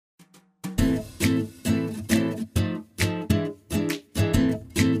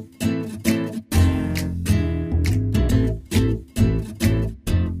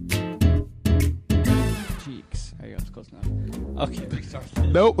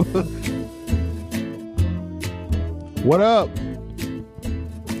Nope. What up?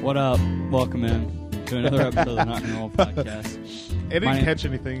 What up? Welcome in to another episode of the Not Normal Podcast. It didn't catch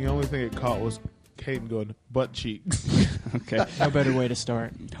anything. The only thing it caught was Caden going butt cheeks. Okay. No better way to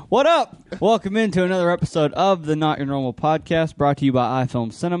start. What up? Welcome into another episode of the Not Your Normal Podcast, brought to you by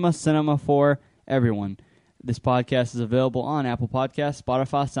iFilm Cinema, cinema for everyone. This podcast is available on Apple Podcasts,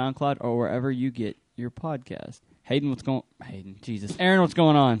 Spotify, SoundCloud, or wherever you get your podcast. Aaron, what's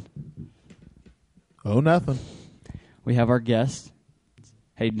going on? Oh, nothing. We have our guest,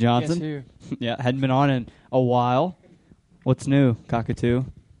 Hayden Johnson. Guess who? Yeah, hadn't been on in a while. What's new, Cockatoo?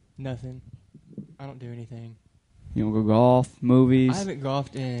 Nothing. I don't do anything. You want to go golf, movies? I haven't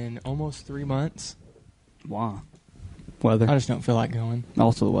golfed in almost 3 months. Wow. Weather. I just don't feel like going.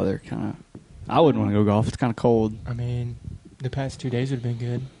 Also the weather, kind of. I wouldn't want to go golf. It's kind of cold. I mean, the past 2 days would have been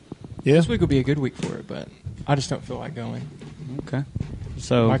good. Yeah. This week will be a good week for it, but I just don't feel like going. Okay.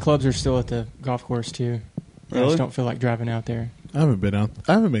 So My clubs are still at the golf course, too. I Really? just don't feel like driving out there. I haven't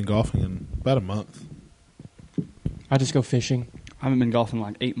been golfing in about a month. I just go fishing I haven't been golfing in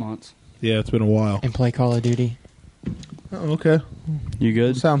like 8 months. Yeah, it's been a while. and play Call of Duty. Oh, okay. You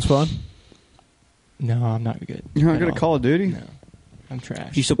good? Sounds fun. No, I'm not good. You're not at good at all. Call of Duty? No. I'm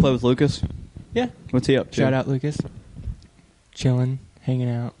trash. You still play with Lucas? Yeah. What's he up to? Shout out, Lucas. Chilling, hanging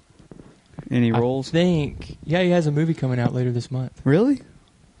out. Any I roles? think, yeah, he has a movie coming out later this month. Really?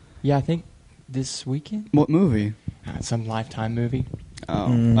 Yeah, I think this weekend. What movie? Some Lifetime movie. Oh.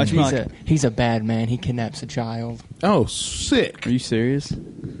 Mm. I just mean He's a bad man. He kidnaps a child. Oh, sick. Are you serious?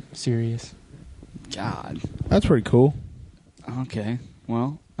 Serious. God. That's pretty cool. Okay.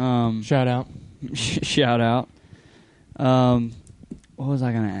 Well, Shout out. shout out. What was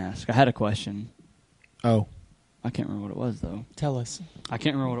I going to ask? I had a question. Oh. I can't remember what it was, though. Tell us. I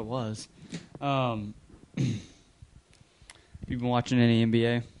can't remember what it was. You been watching any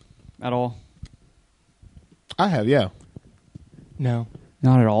NBA at all? I have, yeah. No.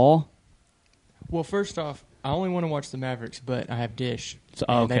 Not at all? Well, first off, I only want to watch the Mavericks, but I have Dish. So,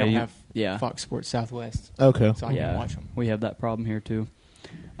 and they don't have yeah. Fox Sports Southwest, Okay. so I Yeah. can watch them. We have that problem here, too.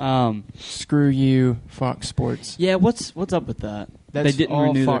 Screw you, Fox Sports. Yeah, what's up with that? That's They didn't all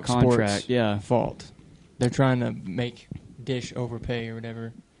renew Fox their contract. Sports' Yeah. fault. They're trying to make Dish overpay or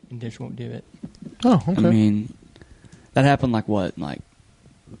whatever, and Dish won't do it. Oh, okay. I mean, that happened like what? Like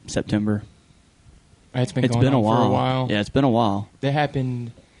September? It's been It's going been on a while. for a while. Yeah, it's been a while. That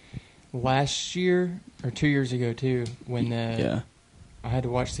happened last year or 2 years ago too, when Yeah. I had to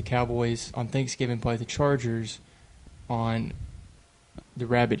watch the Cowboys on Thanksgiving play the Chargers on the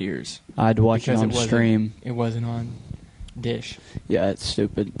Rabbit Ears. I had to watch it Because on it wasn't- stream. It wasn't on Dish. Yeah, it's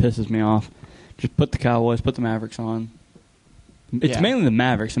stupid. It pisses me off. Just put the Cowboys, put the Mavericks on. It's Yeah. mainly the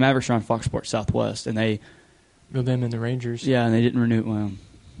Mavericks. The Mavericks are on Fox Sports Southwest, and they Go them and the Rangers. and they didn't renew. Well,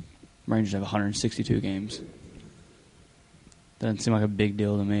 Rangers have 162 games. Doesn't seem like a big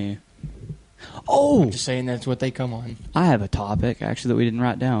deal to me. Oh, I'm just saying that's what they come on. I have a topic actually that we didn't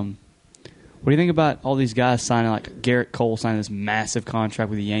write down. What do you think about all these guys signing, like Garrett Cole signing this massive contract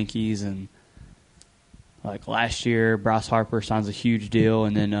with the Yankees, and like last year Bryce Harper signs a huge deal,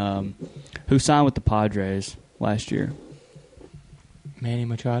 and then who signed with the Padres last year? Manny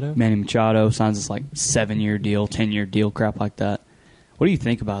Machado. Manny Machado signs this like 7-year deal, 10-year deal, crap like that. What do you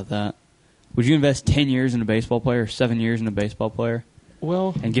think about that? Would you invest 10 years in a baseball player, or 7 years in a baseball player,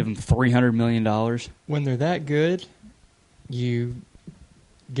 Well, and give them $300 million? when they're that good, you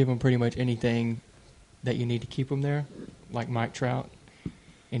give them pretty much anything that you need to keep them there. Like Mike Trout,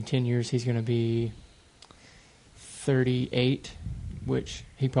 in 10 years he's going to be 38, which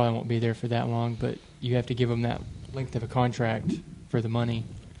he probably won't be there for that long, but you have to give him that length of a contract for the money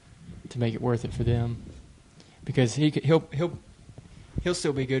to make it worth it for them, because he'll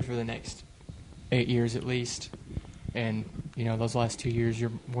still be good for the next 8 years at least, and those last 2 years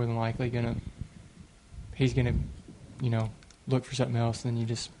you're more than likely he's gonna look for something else, and then you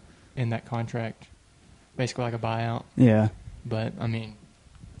just end that contract basically like a buyout. Yeah. But I mean,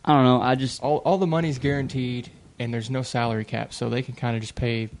 I don't know. I just all the money's guaranteed, and there's no salary cap, so they can kind of just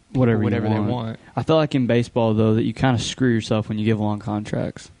pay people whatever they you want. I feel like in baseball, though, that you kind of screw yourself when you give long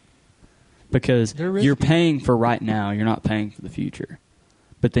contracts. Because They're risky. you're paying for right now, you're not paying for the future.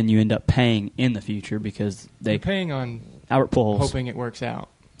 But then you end up paying in the future because They're paying on Albert Pujols. hoping it works out.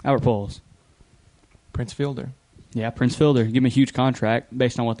 Albert Pujols. Prince Fielder. Yeah, Prince Fielder. Give him a huge contract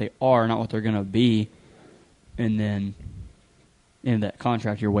based on what they are, not what they're going to be. And then in that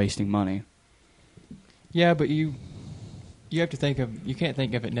contract, you're wasting money. Yeah, but you have to you can't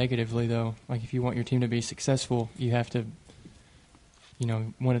think of it negatively, though. Like, if you want your team to be successful, you have to,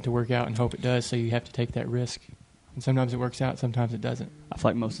 want it to work out and hope it does, so you have to take that risk. And sometimes it works out, sometimes it doesn't. I feel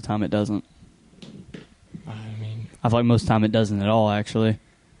like most of the time it doesn't. I mean, I feel like most of the time it doesn't at all, actually.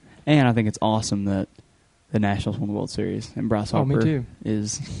 And I think it's awesome that the Nationals won the World Series and Bryce Harper me too.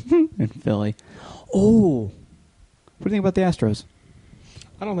 is in Philly. Oh, what do you think about the Astros?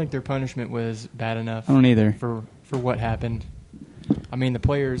 I don't think their punishment was bad enough. I don't either. For what happened. I mean, the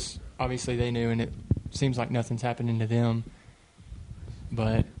players obviously they knew, and it seems like nothing's happening to them.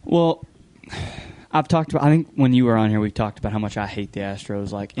 But Well, I've talked about. I think when you were on here, we talked about how much I hate the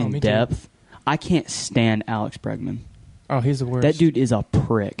Astros, like in me too. depth. I can't stand Alex Bregman. he's the worst. That dude is a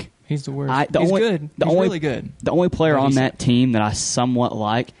prick. He's the worst. The He's only- good. the He's only- really good. The only player But on he's- that team that I somewhat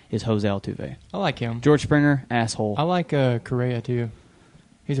like is Jose Altuve. I like him. George Springer, asshole. I like Correa too.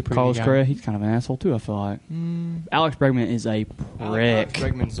 He's a pretty Carlos good guy. Correa, he's kind of an asshole too, I feel like. Alex Bregman is a Alex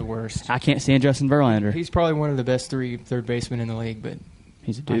prick. Bregman's the worst. I can't stand Justin Verlander. He's probably one of the best third basemen in the league, but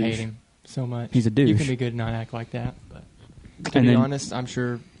He's a I douche. hate him so much. He's a douche. You can be good and not act like that. But to And be then- honest, I'm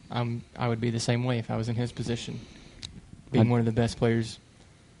sure I would be the same way if I was in his position, being one of the best players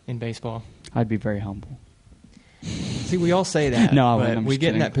in baseball. I'd be very humble. See, we all say that, No, I but wouldn't. I'm we just get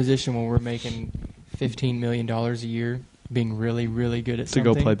in kidding. that position when we're making $15 million a year, being really, really good at To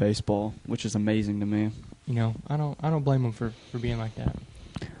something. go play baseball, which is amazing to me. You know, I don't blame him for being like that.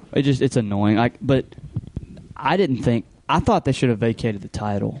 It's annoying. But I thought they should have vacated the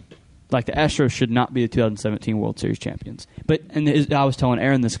title. Like the Astros should not be the 2017 World Series champions. But I was telling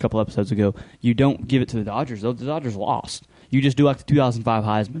Aaron this a couple episodes ago. You don't give it to the Dodgers. Though the Dodgers lost. You just do like the 2005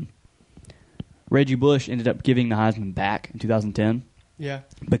 Heisman. Reggie Bush ended up giving the Heisman back in 2010 Yeah.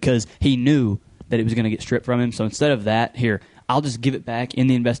 because he knew that it was going to get stripped from him. So instead of that, here, I'll just give it back in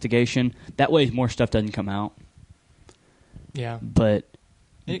the investigation. That way more stuff doesn't come out. Yeah. But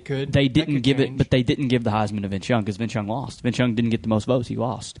It could. they That didn't could give change. it, but they didn't give the Heisman to Vince Young because Vince Young lost. Vince Young didn't get the most votes; he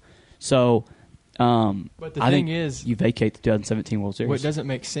lost. So, But the I thing think is, you vacate the 2017 World Series. what doesn't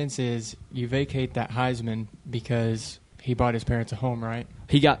make sense is you vacate that Heisman because he bought his parents a home, right?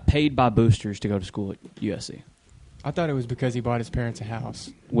 He got paid by boosters to go to school at USC I thought it was because he bought his parents a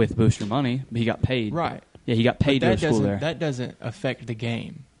house. with booster money. But he got paid. Right. Yeah, he got paid But to go to school there. that doesn't affect the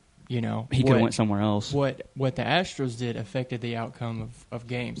game. You know, He could have went somewhere else. What the Astros did affected the outcome of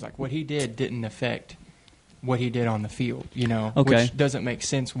games. Like what he did didn't affect what he did on the field. You know, Okay. which doesn't make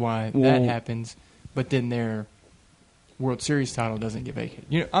sense why that Well- happens. But then their World Series title doesn't get vacated.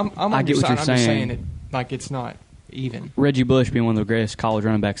 You know, I'm I on get your what side. you're I'm just saying. saying it like it's not even. Reggie Bush being one of the greatest college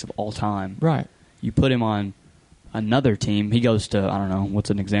running backs of all time. Right. You put him on another team. He goes to, I don't know, what's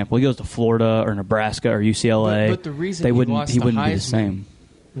an example? He goes to Florida or Nebraska or UCLA. But the reason they he wouldn't. lost He the wouldn't be the Heisman same.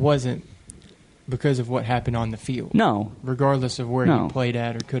 wasn't because of what happened on the field. No, Regardless of where No. he played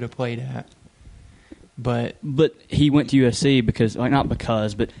at or could have played at. But but he went to USC because, like, not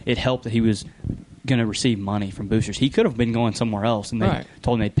because, but it helped that he was going to receive money from boosters. He could have been going somewhere else, and they Right.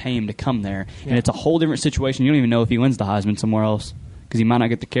 told him they'd pay him to come there. Yeah. And it's a whole different situation. You don't even know if he wins the Heisman somewhere else because he might not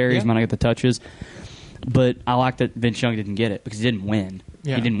get the carries, Yeah. might not get the touches. But I like that Vince Young didn't get it because he didn't win.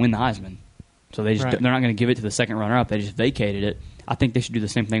 Yeah. He didn't win the Heisman. So they're Right. not going to give it to the second runner-up. They just vacated it. I think they should do the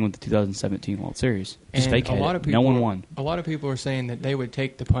same thing with the 2017 World Series. Just and vacate a lot it. of people, No one won. A lot of people are saying that they would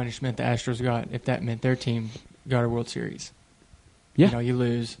take the punishment the Astros got if that meant their team got a World Series. Yeah. You know, you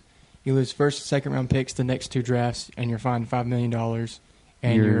lose first, second round picks the next two drafts, and you're fined $5 million.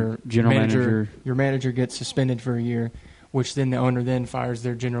 And Your general manager- your manager gets suspended for a year, which then the owner then fires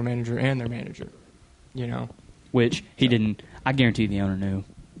their general manager and their manager. You know. Which he didn't. I guarantee the owner knew.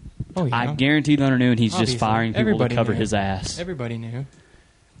 Oh yeah. I guarantee the owner knew, and he's Obviously. just firing people Everybody to cover knew. his ass. Everybody knew.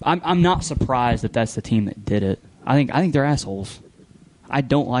 I'm not surprised that that's the team that did it. I think they're assholes. I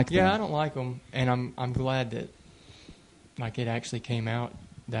don't like them. Yeah, I don't like them, and I'm glad that like it actually came out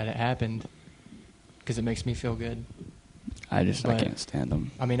that it happened because it makes me feel good. I But- can't stand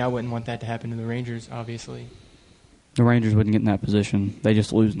them. I mean, I wouldn't want that to happen to the Rangers, obviously. The Rangers wouldn't get in that position. They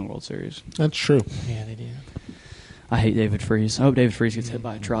just lose in the World Series. That's true. Yeah, they did. I hate David Freese. I hope David Freese gets hit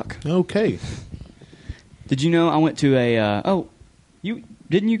by a truck. Okay. Did you know I went to a? You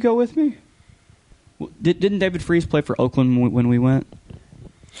didn't you go with me? Didn't David Freese play for Oakland when we went?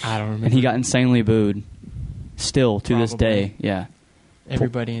 I don't remember. And he got insanely booed. Still to this Probably. day, yeah.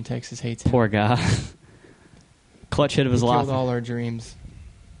 Everybody in Texas hates him. Poor guy. Clutch hit of his He life. killed all our dreams.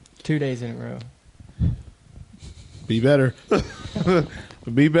 2 days in a row. Be better.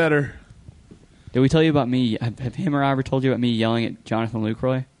 Be better. Did we tell you about me? Have him or I ever told you about me yelling at Jonathan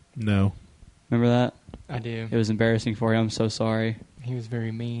Lucroy? No. Remember that? I do. It was embarrassing for you. I'm so sorry. He was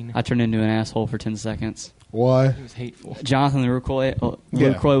very mean. I turned into an asshole for 10 seconds. Why? He was hateful. Jonathan Lucroy,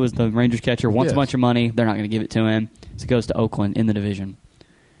 Yeah. Lucroy was the Rangers catcher, wants Yes. a bunch of money. They're not going to give it to him. So he goes to Oakland in the division.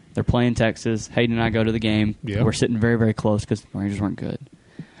 They're playing Texas. Hayden and I go to the game. Yeah. We're sitting very, very close because the Rangers weren't good.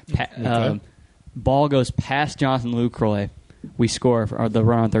 Okay. Ball goes past Jonathan Lucroy. We score, or the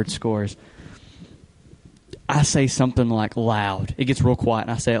run on third scores. I say something like loud. It gets real quiet,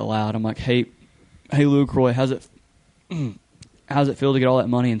 and I say it loud. I'm like, hey Lucroy, how's it feel to get all that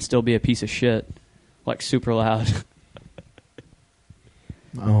money and still be a piece of shit? Like, super loud.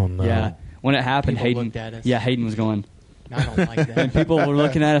 Oh, no. Yeah. When it happened, People looked at us. Hayden was going, I don't like that. and people were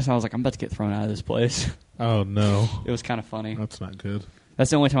looking at us, and I was like, I'm about to get thrown out of this place. Oh, no. It was kind of funny. That's not good. That's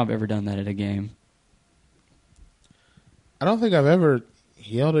the only time I've ever done that at a game. I don't think I've ever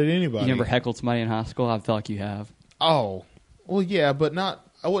yelled at anybody. You never heckled somebody in high school? I feel like you have. Oh. Well, yeah, but not...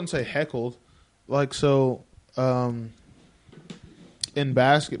 I wouldn't say heckled. Like, so... in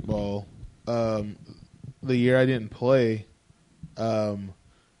basketball, the year I didn't play...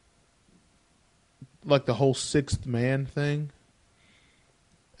 like the whole sixth man thing.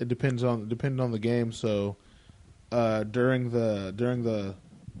 It depended on the game. So during the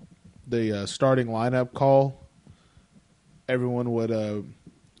starting lineup call, everyone would.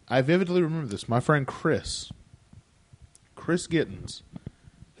 I vividly remember this. My friend Chris Gittens,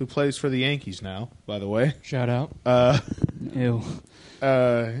 who plays for the Yankees now, by the way. Shout out. Ew.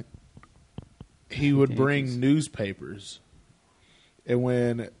 He would Yankees. bring newspapers, and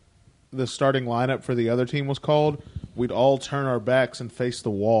when the starting lineup for the other team was called, we'd all turn our backs and face the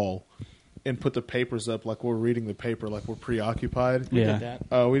wall and put the papers up like we're reading the paper, like we're preoccupied. We Yeah. did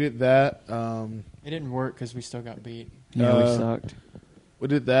that. We did that. It didn't work because we still got beat. Yeah, we sucked. We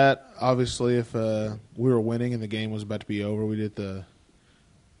did that. Obviously, if we were winning and the game was about to be over, we did the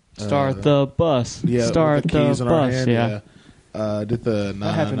Start the bus. yeah, Start with the keys the in our bus. hand. Yeah. Did the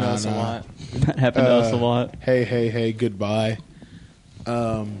That happened to us a lot. That happened to us a lot. Hey, goodbye.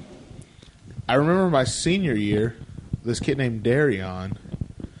 I remember my senior year, this kid named Darion.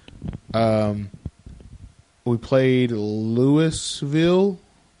 We played Louisville,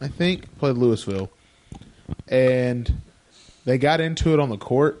 I think. Played Louisville. And they got into it on the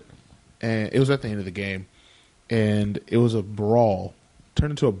court, and it was at the end of the game. And it was a brawl.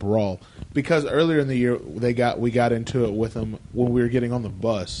 Turned into a brawl. Because earlier in the year, we got into it with them when we were getting on the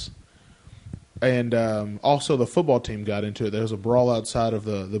bus. And also the football team got into it. There was a brawl outside of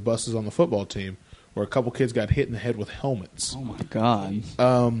the buses on the football team where a couple kids got hit in the head with helmets. Oh, my God.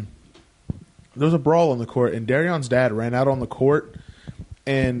 There was a brawl on the court, and Darion's dad ran out on the court.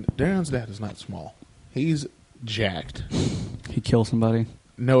 And Darion's dad is not small. He's jacked. He killed somebody.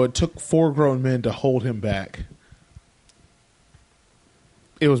 No, it took 4 grown men to hold him back.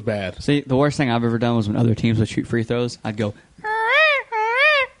 It was bad. See, the worst thing I've ever done was when other teams would shoot free throws, I'd go,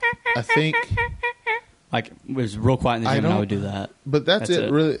 I think... like, it was real quiet in the gym and I would do that. But that's That's it,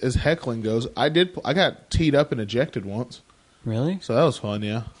 it. really, as heckling goes. I got teed up and ejected once. Really? So that was fun,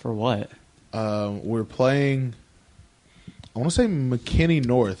 yeah. For what? We're playing, I want to say McKinney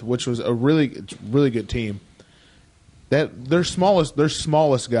North, which was a really good team. That their smallest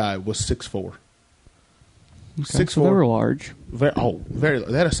guy was 6'4". Okay, 6'4". so they were large. Very.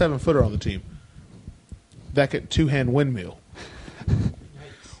 They had a 7-footer on the team that could 2-hand windmill,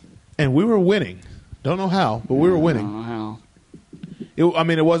 and we were winning. Don't know how, but we were I winning. don't know how. It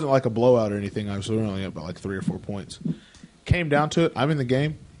wasn't like a blowout or anything. I was only up by like 3 or 4 points. Came down to it. I'm in the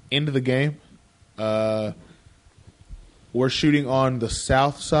game. Into the game. We're shooting on the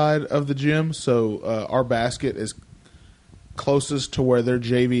south side of the gym, so our basket is closest to where their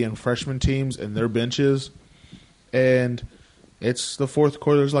JV and freshman teams and their benches. And it's the fourth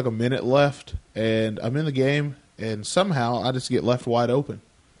quarter. There's like a minute left, and I'm in the game, and somehow I just get left wide open.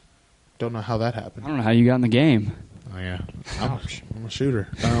 Don't know how that happened. I don't know how you got in the game. Oh yeah, I'm a shooter.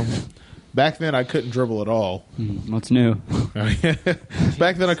 Back then I couldn't dribble at all. What's new?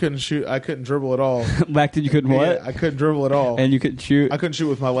 Back then I couldn't shoot. I couldn't dribble at all. Back then you couldn't what? Yeah, I couldn't dribble at all. And you couldn't shoot? I couldn't shoot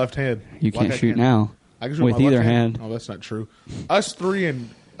with my left hand. You can't Like I shoot can. now. I can shoot with my left either hand. Oh, that's not true. Us three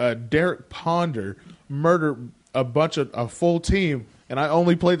and Derek Ponder murdered a full team, and I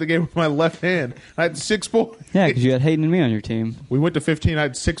only played the game with my left hand. I had 6 points. Yeah, because you had Hayden and me on your team. We went to 15. I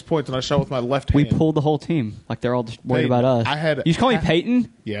had 6 points, and I shot with my left We hand. pulled the whole team. Like they're all just worried Peyton. about us. You just call me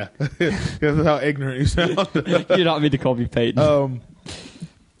Peyton? Yeah. That's how ignorant you sound. You don't mean to call me Peyton.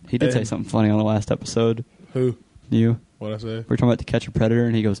 He did say and- something funny on the last episode. Who? You. What'd I say? We're talking about To Catch a Predator,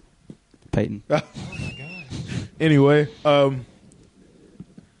 and he goes, Peyton. Anyway,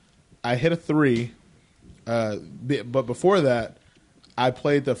 I hit a 3, but before that, I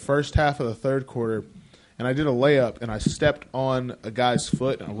played the first half of the third quarter, and I did a layup, and I stepped on a guy's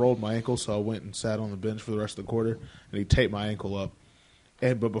foot, and I rolled my ankle, so I went and sat on the bench for the rest of the quarter, and he taped my ankle up.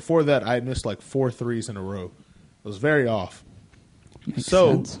 But before that, I had missed like 4 threes in a row. It was very off. Makes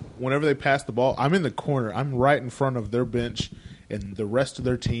So sense. whenever they pass the ball, I'm in the corner. I'm right in front of their bench and the rest of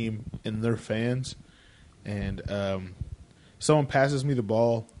their team and their fans. And someone passes me the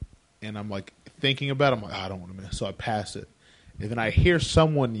ball, and I'm like thinking about it. I'm like, I don't want to miss. So I pass it. And then I hear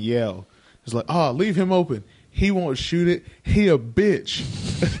someone yell. It's like, oh, leave him open. He won't shoot it. He a bitch.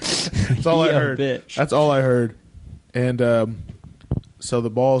 That's all He I a heard. bitch. That's all I heard. And so the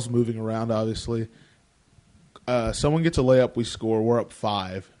ball's moving around, obviously. Someone gets a layup. We score. We're up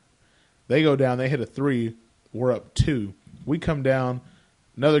 5. They go down. They hit a 3. We're up 2. We come down.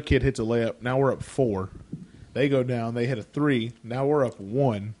 Another kid hits a layup. Now we're up 4. They go down. They hit a 3. Now we're up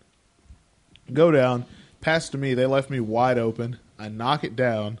 1. Go down. Pass to me. They left me wide open. I knock it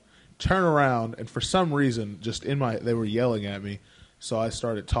down. Turn around. And for some reason, just they were yelling at me. So I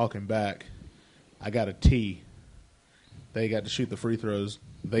started talking back. I got a T. They got to shoot the free throws.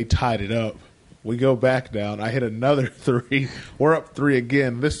 They tied it up. We go back down. I hit another 3. We're up 3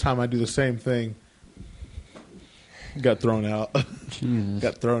 again. This time I do the same thing. Got thrown out. Jesus.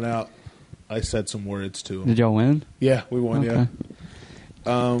 Got thrown out. I said some words to him. Did y'all win? Yeah, we won. Okay.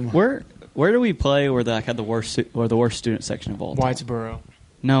 Yeah. Where do we play where they had the worst student section of all time? Whitesboro.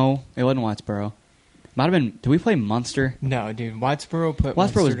 No, it wasn't Whitesboro. Might have been. Did we play Munster? No, dude. Whitesboro put Whitesboro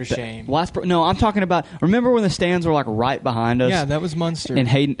Munster was to shame. Whitesboro. No, I'm talking about. Remember when the stands were like right behind us? Yeah, that was Munster. And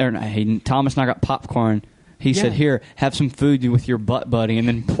Hayden Thomas and I got popcorn. He said, "Here, have some food with your butt buddy," and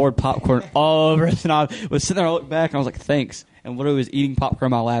then poured popcorn all over us. And I was sitting there, I looked back, and I was like, "Thanks." And literally was eating popcorn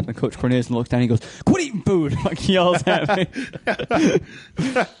in my lap, and Coach Cornelius looks down, and he goes, "Quit eating food!" Like yells at me.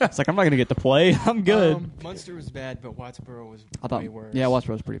 It's like I'm not gonna get to play. I'm good. Munster was bad, but Whitesboro was I thought, way worse. yeah, Whitesboro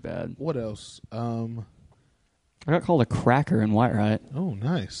was pretty bad. What else? I got called a cracker in Whitewright, Oh,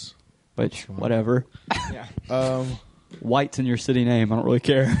 nice. which whatever. Yeah. White's in your city name. I don't really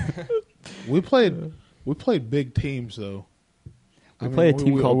care. We played big teams though. We played a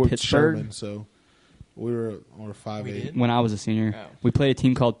team called with Pittsburgh. Sherman, so we were on a 5-8. We did? When I was a senior, Oh. we played a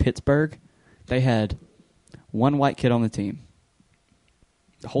team called Pittsburgh. They had one white kid on the team.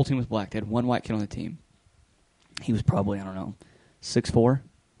 The whole team was black. They had one white kid on the team. He was probably, I don't know, 6'4".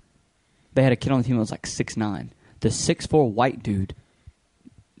 They had a kid on the team that was like 6'9". The 6'4" white dude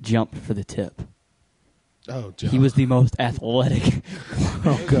jumped for the tip. Oh, John. He was the most athletic.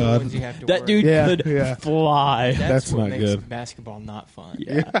 Oh, Those are the God. ones you have to That worry dude Yeah, could yeah. fly. That's what not makes good. basketball not fun.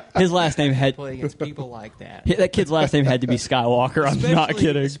 Yeah. His last name had Play against people like that. that kid's last name had to be Skywalker. I'm not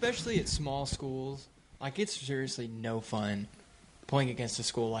kidding. Especially at small schools. Like, it's seriously no fun playing against a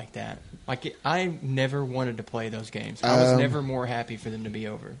school like that. Like, I never wanted to play those games. I was never more happy for them to be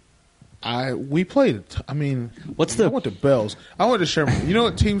over. We played. I went to Bells. I went to Sherman. You know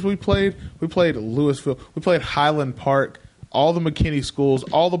what teams we played? We played Louisville. We played Highland Park. All the McKinney schools.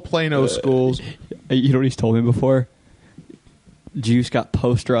 All the Plano schools. You know what he's told me before? Juice got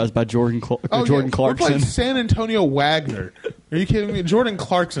posterized by Jordan We Clarkson. played San Antonio Wagner. Are you kidding me? Jordan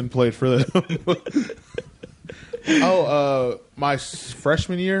Clarkson played for them. My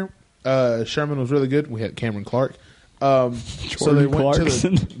freshman year, Sherman was really good. We had Cameron Clark. So they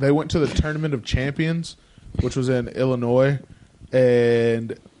went to the Tournament of Champions, which was in Illinois, and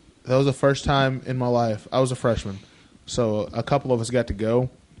that was the first time in my life. I was a freshman, so a couple of us got to go,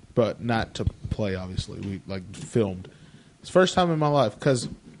 but not to play. Obviously, we filmed. It's the first time in my life because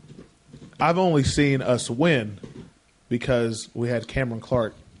I've only seen us win because we had Cameron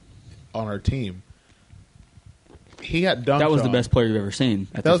Clark on our team. He got dunked on. That was the best player you've ever seen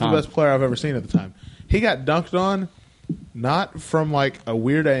at the time. That was the best player I've ever seen at the time. He got dunked on, not from like a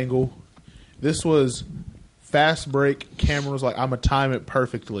weird angle. This was fast break. Cameron was like, I'm going to time it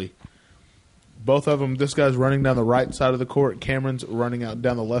perfectly. Both of them, this guy's running down the right side of the court. Cameron's running out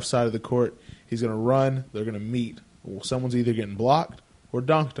down the left side of the court. He's going to run. They're going to meet. Well, someone's either getting blocked or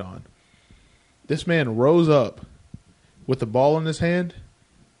dunked on. This man rose up with the ball in his hand,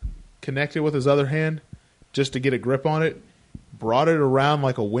 connected with his other hand just to get a grip on it, brought it around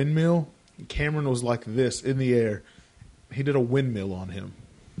like a windmill. Cameron was like this in the air. He did a windmill on him.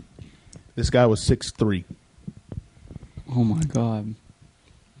 This guy was 6'3". Oh, my God.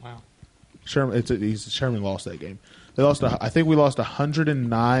 Wow. Sherman lost that game. They lost. I think we lost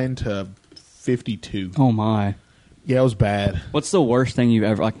 109 to 52. Oh, my. Yeah, it was bad. What's the worst thing you've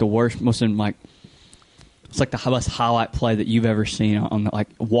ever, like the worst, most in like, it's like the best highlight play that you've ever seen on the, like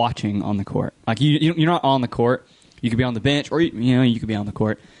watching on the court? Like you're not on the court. You could be on the bench, or you could be on the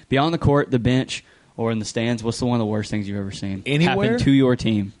court. Be on the court, the bench, or in the stands. What's one of the worst things you've ever seen Anywhere? happen to your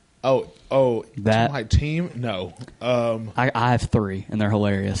team? Oh, that to my team? No. I have 3, and they're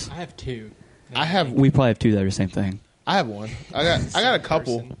hilarious. I have 2. We probably have 2 that are the same thing. I have one. I got a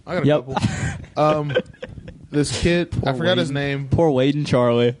couple. Person. I got a Yep. couple. This kid, I forgot his name. Poor Wade and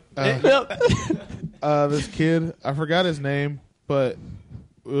Charlie. This kid, I forgot his name, but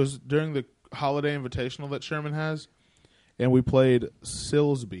it was during the holiday invitational that Sherman has, and we played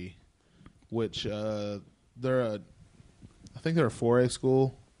Silsby, which I think they're a 4A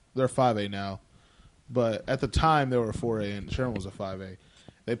school. They're a 5A now, but at the time they were a 4A, and Sherman was a 5A.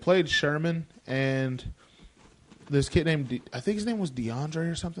 They played Sherman, and this kid named, I think his name was DeAndre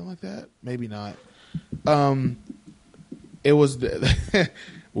or something like that. Maybe not. It was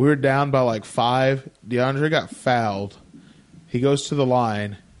we were down by like 5. DeAndre got fouled. He goes to the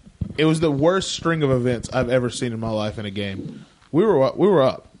line. It was the worst string of events I've ever seen in my life in a game. We were up.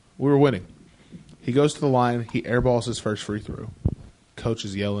 We were winning. He goes to the line. He airballs his first free throw. Coach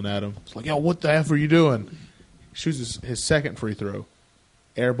is yelling at him. It's like, yo, what the F are you doing? Shoots his second free throw.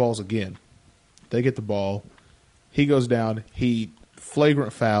 Airballs again. They get the ball. He goes down. He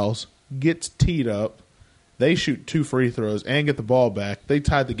flagrant fouls. Gets teed up. They shoot 2 free throws and get the ball back. They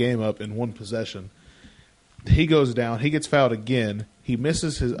tied the game up in 1 possession. He goes down. He gets fouled again. He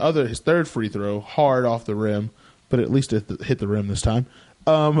misses his third free throw hard off the rim, but at least it hit the rim this time.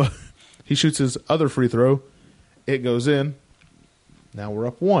 He shoots his other free throw. It goes in. Now we're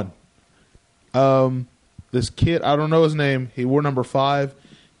up 1. This kid, I don't know his name. He wore number 5,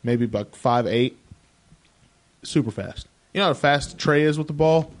 maybe about 5'8". Super fast. You know how fast Trey is with the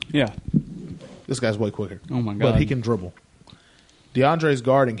ball? Yeah. This guy's way quicker. Oh, my God. But he can dribble. DeAndre's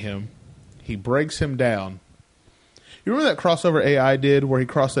guarding him. He breaks him down. You remember that crossover AI did where he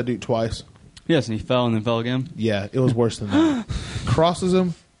crossed that dude twice? Yes, and he fell and then fell again? Yeah, it was worse than that. Crosses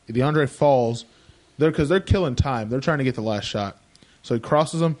him. DeAndre falls. Because they're killing time. They're trying to get the last shot. So he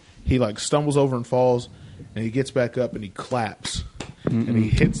crosses him. He like stumbles over and falls. And he gets back up and he claps. And he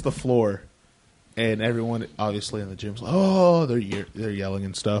hits the floor. And everyone, obviously, in the gym's like, oh, they're yelling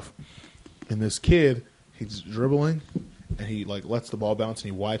and stuff. And this kid, he's dribbling, and he like lets the ball bounce,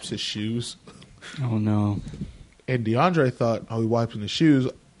 and he wipes his shoes. Oh, no. And DeAndre thought, he wiping his shoes,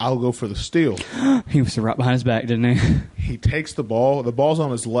 I'll go for the steal. He was right behind his back, didn't he? He takes the ball. The ball's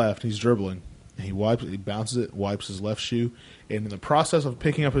on his left. He's dribbling. And he bounces it, wipes his left shoe. And in the process of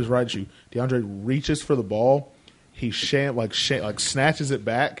picking up his right shoe, DeAndre reaches for the ball. He snatches it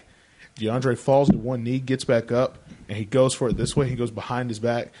back. DeAndre falls to one knee, gets back up, and he goes for it this way. He goes behind his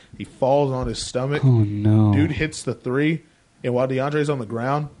back. He falls on his stomach. Oh, no. Dude hits the 3, and while DeAndre's on the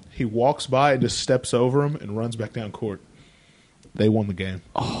ground, he walks by and just steps over him and runs back down court. They won the game.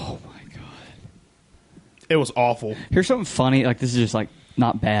 Oh, my God. It was awful. Here's something funny. Like, this is just, like,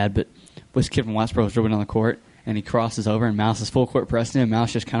 not bad, but this kid from Westboro was dribbling on the court, and he crosses over, and Mouse is full court pressing him.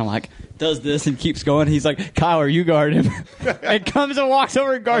 Mouse just kind of, like, does this and keeps going. He's like, Kyler, you guard him. And comes and walks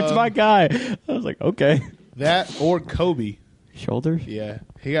over and guards my guy. I was like, okay. That or Kobe. Shoulder? Yeah.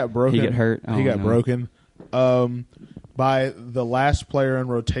 He got broken. He get hurt? Oh, he got no. broken by the last player in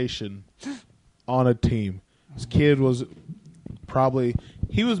rotation on a team. This kid was probably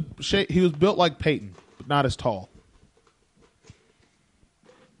he was built like Peyton, but not as tall.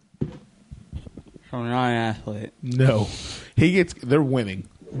 So not an athlete. No. They're winning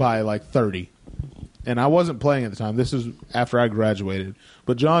by like 30. And I wasn't playing at the time. This is after I graduated.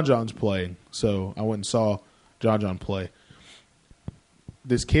 But John's playing, so I went and saw John play.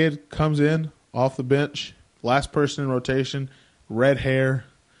 This kid comes in off the bench, last person in rotation, red hair,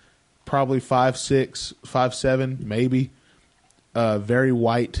 probably 5'6", 5'7", maybe. Very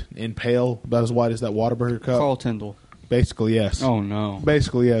white and pale, about as white as that Whataburger cup. Carl Tyndall. Basically, yes. Oh, no.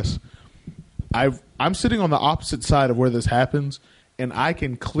 Basically, yes. I'm sitting on the opposite side of where this happens, and I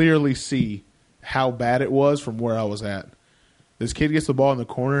can clearly see how bad it was from where I was at. This kid gets the ball in the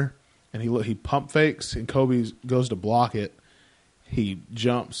corner, and he pump fakes, and Kobe goes to block it. He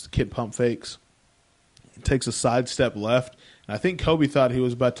jumps, the kid pump fakes, takes a side step left, and I think Kobe thought he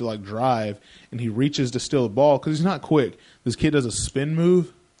was about to like drive, and he reaches to steal the ball because he's not quick. This kid does a spin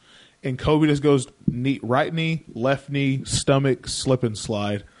move, and Kobe just goes right knee, left knee, stomach, slip and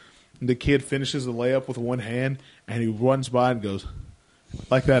slide. And the kid finishes the layup with one hand, and he runs by and goes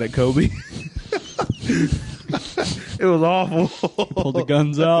like that at Kobe. It was awful. Pulled the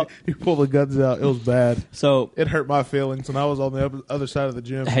guns out. He pulled the guns out. It was bad. So It hurt my feelings, and I was on the other side of the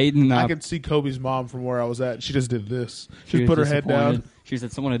gym. Hayden and I could see Kobe's mom from where I was at. She just did this. She was put her head down. disappointed. She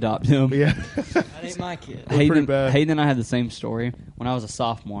said, someone adopt him. Yeah. That ain't my kid. pretty bad. Hayden and I had the same story when I was a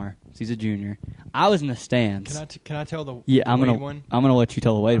sophomore. He's a junior. I was in the stands. Can I tell the I'm Wade gonna one? I'm gonna let you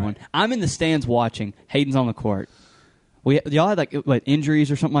tell the Wade All one. right. I'm in the stands watching. Hayden's on the court. Y'all had like injuries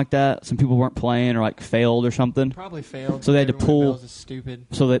or something like that. Some people weren't playing or like failed or something. Probably failed. So they had to Everyone pull- at Bells is stupid.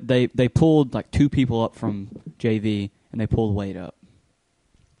 So that they pulled like 2 people up from JV and they pulled Wade up.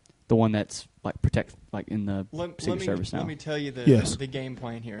 the one that's like protect like in the Secret Service now. Let me tell you Yes. the game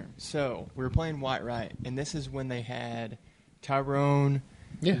plan here. So we were playing white right, and this is when they had Tyrone,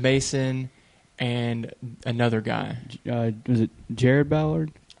 Yeah. Mason, and another guy. Was it Jared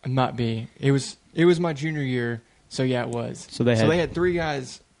Ballard? It might be. It was my junior year, so yeah, it was. So they had 3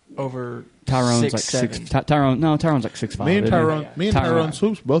 guys over Tyrone's 6'7". like Tyrone's like 6'5". Me and isn't he? Tyrone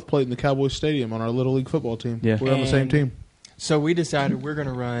Swoops both played in the Cowboys Stadium on our Little League football team. Yeah. We're on the same And- team. So we decided we're going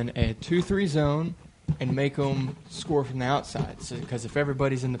to run a 2-3 zone and make them score from the outside. Because if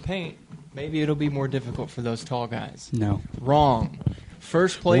everybody's in the paint, maybe it'll be more difficult for those tall guys. No. Wrong.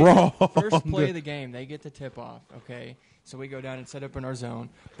 First play Wrong. First play of the game, they get the tip off, okay? So we go down and set up in our zone,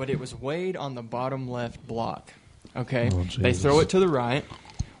 but it was Wade on the bottom left block, okay? Oh, They Jesus. throw it to the right.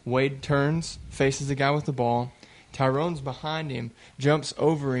 Wade turns, faces the guy with the ball. Tyrone's behind him, jumps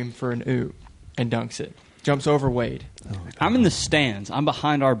over him for an oop, and dunks it. Jumps over Wade. I'm in the stands. I'm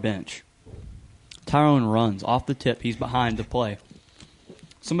behind our bench. Tyrone runs off the tip. He's behind the play.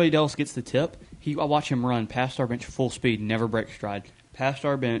 Somebody else gets the tip. I watch him run past our bench full speed, never break stride. Past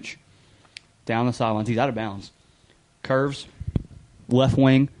our bench, down the sidelines. He's out of bounds. Curves, left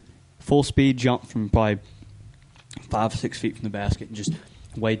wing, full speed jump from probably 5 or 6 feet from the basket. And just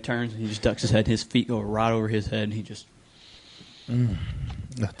Wade turns and he just ducks his head. His feet go right over his head, and he just.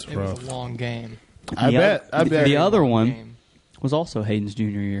 That's It rough. was a long game. I bet. The other one Game. was also Hayden's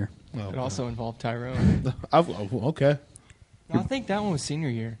junior year. Oh, It also involved Tyrone. okay. I think that one was senior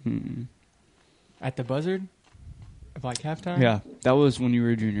year. At the Buzzard? Of like halftime? Yeah, that was when you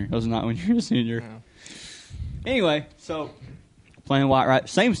were a junior. That was not when you were a senior. No. Anyway, so playing white right,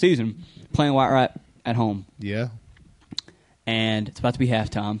 same season, playing white right at home, Yeah. and it's about to be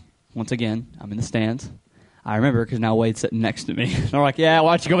halftime. Once again, I'm in the stands. I remember because now Wade's sitting next to me. They're like, "Yeah,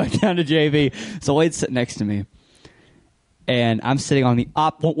 why don't you go back down to JV?" So Wade's sitting next to me, and I'm sitting on the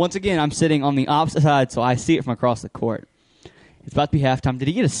once again. I'm sitting on the opposite side, so I see it from across the court. It's about to be halftime. Did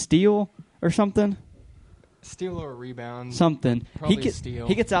he get a steal or something? Steal or rebound. Something. Probably steal.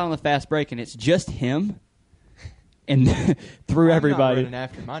 He gets out on the fast break, and it's just him and through I'm everybody. not running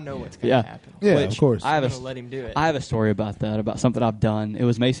after him. I know what's going to Yeah. happen. Yeah, Which of course. I have I'm a going to let him do it. I have a story about that, about something I've done. It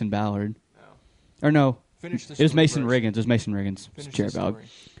was Mason Ballard. Oh. Or no, Finish the it was story Mason first. Riggins. It was Mason Riggins. It's Finish Jared the Ballard. story.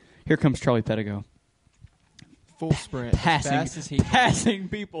 Here comes Charlie Pettigo. Full sprint. As fast as he can. Passing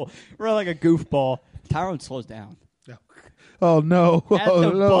people. Run like a goofball. Tyrone slows down. Oh no! At Oh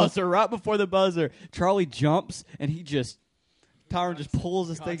the no! buzzer, right before the buzzer, Charlie jumps, and Tyrone just pulls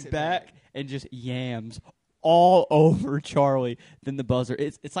his Cocks things it back back. and just yams all over Charlie. Then the buzzer.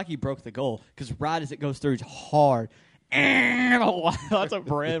 It's like he broke the goal, because right as it goes through, it's hard. And lots of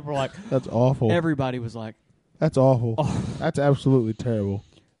bread. We're like, That's awful. everybody was like, That's awful. oh. That's absolutely terrible.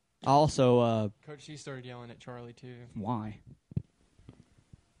 Also, Coach G started yelling at Charlie, too. why?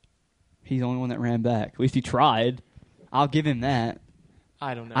 He's the only one that ran back. At least he tried. I'll give him that.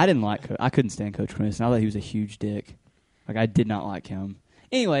 I don't know. I couldn't stand Coach Quinnis. I thought he was a huge dick. Like, I did not like him.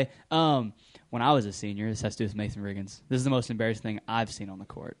 Anyway, when I was a senior, this has to do with Mason Riggins. This is the most embarrassing thing I've seen on the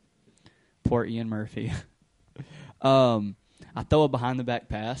court. Poor Ian Murphy. I throw a behind the back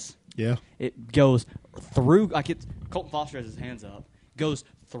pass. Yeah. It goes through, Colton Foster has his hands up, goes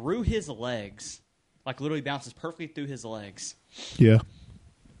through his legs, like literally bounces perfectly through his legs. Yeah.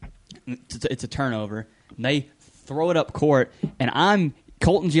 It's a turnover. And they throw it up court, and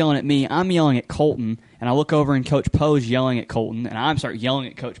Colton's yelling at me. I'm yelling at Colton, and I look over, and Coach Poe's yelling at Colton, and I start yelling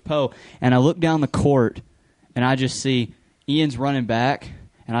at Coach Poe. And I look down the court, and I just see Ian's running back,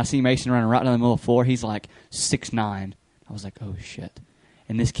 and I see Mason running right down the middle of the floor. He's like 6'9". I was like, oh, shit.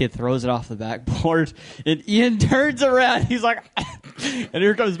 And this kid throws it off the backboard, and Ian turns around. He's like, and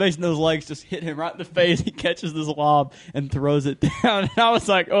here comes Mason. Those legs just hit him right in the face. He catches this lob and throws it down. And I was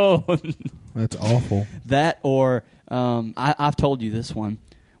like, oh. That's awful. That or I've told you this one.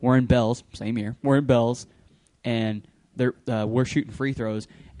 We're in Bells, same year. We're in Bells, and we're shooting free throws,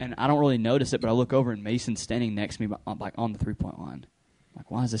 and I don't really notice it, but I look over, and Mason's standing next to me, like on the 3-point line. Like,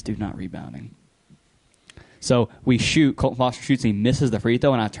 why is this dude not rebounding? So we shoot. Colton Foster shoots, and he misses the free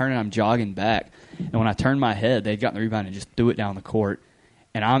throw, and I turn, and I'm jogging back. And when I turn my head, they'd gotten the rebound and just threw it down the court.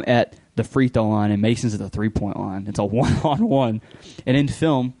 And I'm at the free throw line, and Mason's at the 3-point line. It's a one-on-one. And in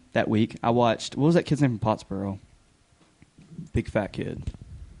film that week, I watched, what was that kid's name from Pottsboro? Big fat kid.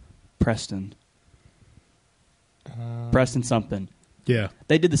 Preston. Preston something. Yeah.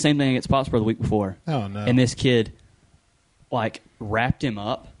 They did the same thing against Pottsboro the week before. Oh no. And this kid, wrapped him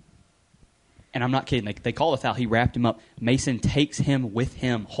up. And I'm not kidding. They call a foul. He wrapped him up. Mason takes him with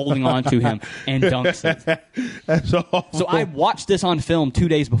him, holding on to him, and dunks it. That's awful. So I watched this on film 2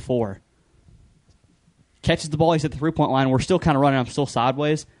 days before. Catches the ball. He's at the 3-point line. We're still kind of running. I'm still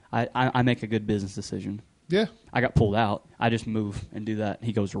sideways. I make a good business decision. Yeah. I got pulled out. I just move and do that.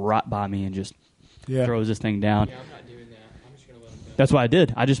 He goes right by me and just Yeah. throws this thing down. Yeah, I'm not doing that. I'm just going to let him go. That's what I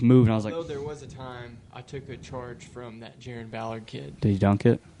did. I just moved and I was like, Although there was a time I took a charge from that Jaron Ballard kid. did he dunk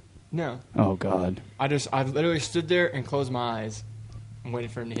it? No. Oh, God. I literally stood there and closed my eyes and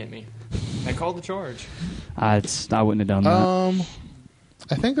waited for him to hit me. They called the charge. I wouldn't have done that.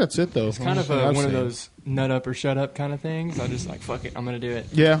 I think that's it though. It's kind of one of those nut up or shut up kind of things. I just like, fuck it, I'm going to do it.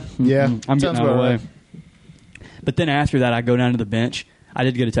 Yeah. Yeah. I'm Sounds getting out of the about way. right. But then after that, I go down to the bench. I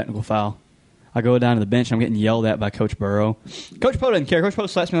did get a technical foul. I go down to the bench, and I'm getting yelled at by Coach Burrow. Coach Poe doesn't care. Coach Poe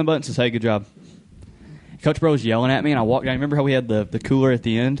slaps me on the butt and says, hey, good job. Coach Burrow's yelling at me, and I walk down. Remember how we had the cooler at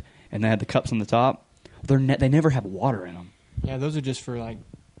the end, and they had the cups on the top? They never have water in them. Yeah, those are just for like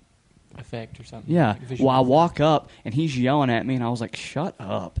effect or something. Yeah. Like visual Well, I effect. walk up, and he's yelling at me, and I was like, shut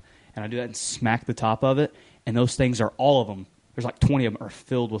up. And I do that and smack the top of it, and those things are, all of them, there's like 20 of them, are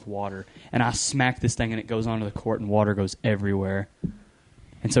filled with water. And I smack this thing, and it goes onto the court, and water goes everywhere.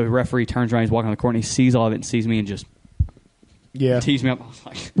 And so the referee turns around, he's walking on the court, and he sees all of it and sees me and just tees me up. I was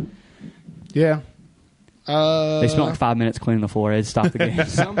like, Yeah. they spent like 5 minutes cleaning the floor. They had to stop the game.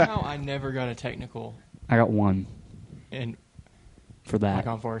 Somehow I never got a technical I got one in for that. like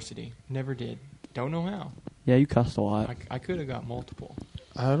on varsity. Never did. Don't know how. Yeah, you cussed a lot. I could have got multiple.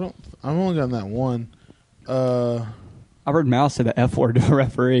 I've only gotten that one. I've heard Mal say the F word to a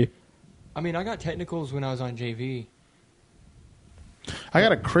referee. I mean, I got technicals when I was on JV. I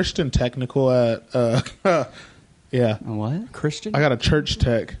got a Christian technical at yeah. A what? Christian? I got a church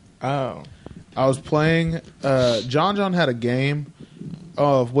tech. Oh. I was playing John had a game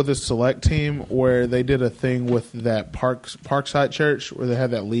with his select team where they did a thing with that Parkside Church where they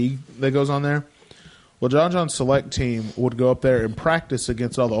had that league that goes on there. Well, John's select team would go up there and practice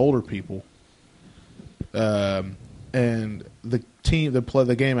against all the older people. And the team that played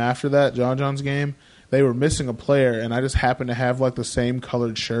the game after that, John's game, they were missing a player, and I just happened to have like the same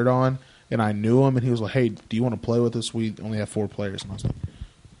colored shirt on, and I knew him, and he was like, "Hey, do you want to play with us? We only have 4 players." And I was like,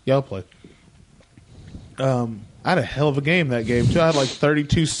 "Yeah, I'll play." I had a hell of a game that game too. I had like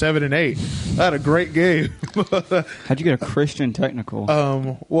 32, 7, and 8. I had a great game. How'd you get a Christian technical?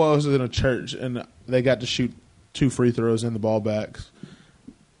 Well, I was in a church, and they got to shoot 2 free throws in the ball backs.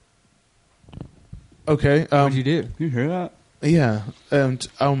 Okay. What'd you do? you hear that? Yeah, and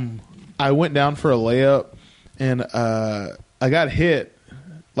I went down for a layup, and I got hit,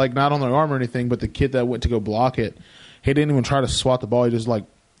 like not on the arm or anything, but the kid that went to go block it, he didn't even try to swat the ball. He just like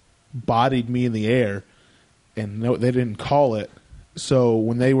bodied me in the air, and they didn't call it. So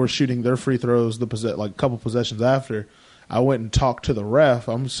when they were shooting their free throws, like a couple possessions after, I went and talked to the ref.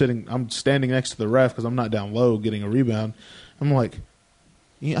 I'm standing next to the ref because I'm not down low getting a rebound. I'm like,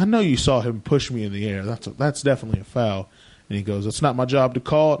 yeah, I know you saw him push me in the air. That's definitely a foul. And he goes, "It's not my job to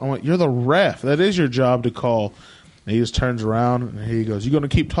call it." I went, "You're the ref. That is your job to call." And he just turns around and he goes, "You going to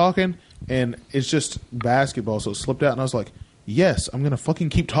keep talking?" And it's just basketball, so it slipped out. And I was like, "Yes, I'm going to fucking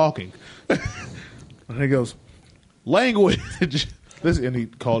keep talking." And he goes, "Language." And he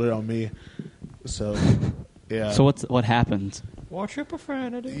called it on me. So, yeah. So what happened? Watch your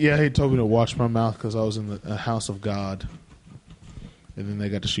profanity. Yeah, he told me to watch my mouth because I was in the house of God. And then they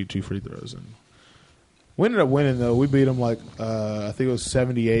got to shoot 2 free throws. And we ended up winning, though. We beat them like, I think it was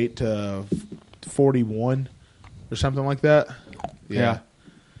 78 to 41 or something like that. Yeah.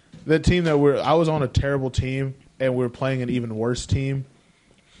 The team that I was on a terrible team, and we were playing an even worse team.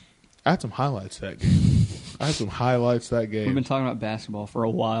 I had some highlights that game. We've been talking about basketball for a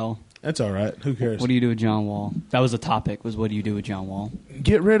while. That's all right. Who cares? What do you do with John Wall? That was the topic, was what do you do with John Wall?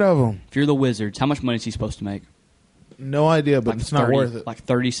 Get rid of him. If you're the Wizards, how much money is he supposed to make? No idea, but Like it's not worth it. Like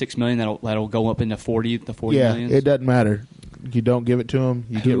 $36 million that'll go up into 40 Yeah, millions? it doesn't matter. You don't give it to him,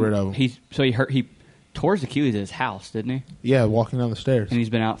 you get rid of him. He tore his Achilles at his house, didn't he? Yeah, walking down the stairs. And he's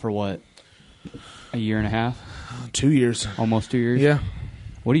been out for what? A year and a half? 2 years. Almost 2 years? Yeah.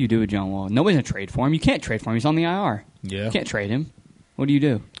 What do you do with John Wall? Nobody's going to trade for him. You can't trade for him. He's on the IR. Yeah. You can't trade him. What do you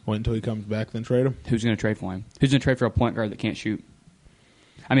do? Wait until he comes back, then trade him. Who's going to trade for him? Who's going to trade for a point guard that can't shoot?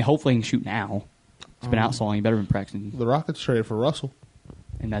 I mean, hopefully he can shoot now. It's been out so long. He better been practicing. The Rockets traded for Russell.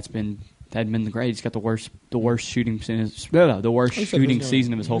 And that hadn't been the great. He's got the worst shooting season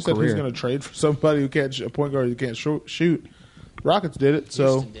of his whole Who said career. He's going to trade for somebody who can't a point guard who can't shoot. Rockets did it,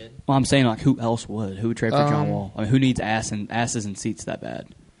 so Houston did. Well, I'm saying, like, who else would? Who would trade for John Wall? I mean, who needs asses and seats that bad?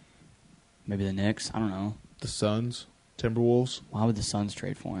 Maybe the Knicks? I don't know. the Suns, Timberwolves. Why would the Suns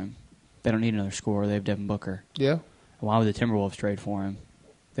trade for him? They don't need another scorer. They have Devin Booker. Yeah. Why would the Timberwolves trade for him?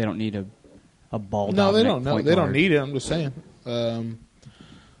 They don't need a ball. No, they don't. No, point they don't guard. need it. I'm just saying.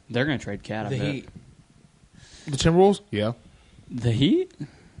 They're going to trade Cat. I The bet. Heat. The Timberwolves. Yeah. The Heat?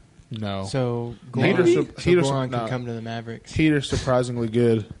 No. So Heater's Goran no. could come to the Mavericks. Heater's surprisingly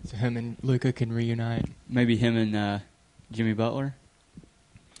good. So him and Luka can reunite. Maybe him and Jimmy Butler.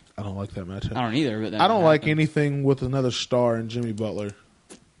 I don't like that matchup. I don't either. But that I don't might like happen. anything with another star in Jimmy Butler.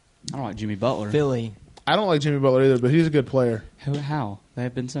 I don't like Jimmy Butler. Philly. I don't like Jimmy Butler either, but he's a good player. How? They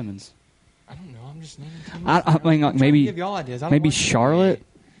have Ben Simmons. I don't know. I'm just naming teams. I mean, like, I'm trying maybe- to give y'all ideas. I don't Maybe watch the Charlotte.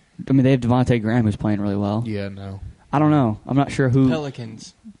 I mean, they have Devontae Graham who's playing really well. Yeah, no. I don't know. I'm not sure who.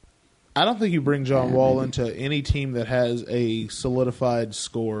 Pelicans. I don't think you bring John Yeah, Wall maybe. into any team that has a solidified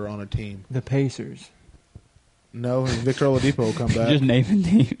score on a team. The Pacers. No, and Victor Oladipo will come back. Just naming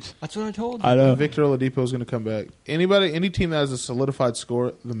teams. That's what I told you. I know. Victor Oladipo is going to come back. Any team that has a solidified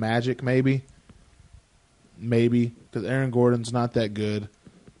score, the Magic maybe, because Aaron Gordon's not that good,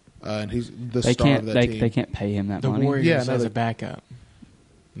 and he's the They star can't. of that They, team. they can't pay him that The money. Warriors Yeah, no, as they- a backup.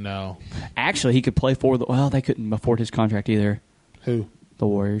 No, Actually, he could play for the. Well, they couldn't afford his contract either. who? The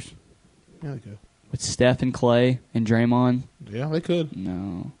Warriors Yeah, they could. with Steph and Clay and Draymond. Yeah, they could.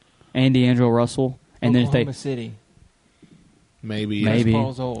 No, and D'Angelo Russell. And then if Oklahoma they City. Maybe. Maybe. Chris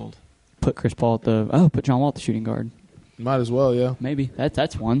Paul's old. put Chris Paul at the put John Wall at the shooting guard. Might as well. Yeah. Maybe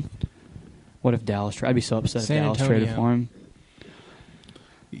that's one. What if Dallas? I'd be so upset San if Dallas Antonio. traded for him.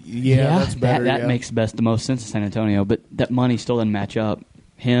 Yeah, that's better. That yeah. makes the most sense to San Antonio, but that money still doesn't match up.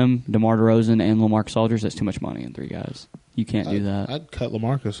 Him, DeMar DeRozan, and LaMarcus Aldridge. That's too much money in three guys. You can't do that. I'd cut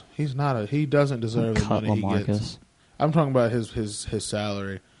LaMarcus. He's not a. He doesn't deserve the Cut money he gets. LaMarcus. I'm talking about his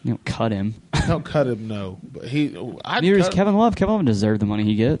salary. You don't cut him. Don't cut him. No, but I'd Neither does cut Kevin Love. Kevin Love deserves the money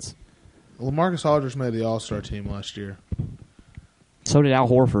he gets. LaMarcus Aldridge made the All-Star team last year. So did Al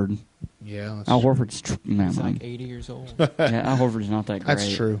Horford. Yeah, that's Al true. Horford's man, He's man. like 80 years old. Yeah, Al Horford's not that great.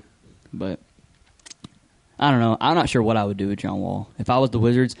 That's true. But I don't know. I'm not sure what I would do with John Wall. If I was the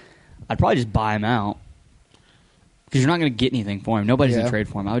Wizards, I'd probably just buy him out. Because you're not going to get anything for him. Nobody's going Yeah. to trade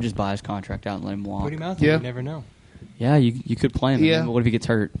for him. I would just buy his contract out and let him walk. Put him out there. Yeah. You never know. Yeah, you could play him. Yeah. But what if he gets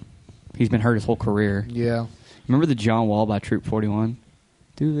hurt? He's been hurt his whole career. Yeah. Remember the John Wall by Troop 41?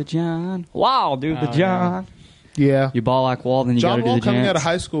 Do the John. Wow, do the Oh, John. Yeah. You ball like Wall, then you got John to do Wall the coming dance. out of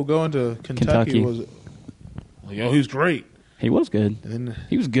high school going to Kentucky. Kentucky was. Yo, he's great. He was good. And then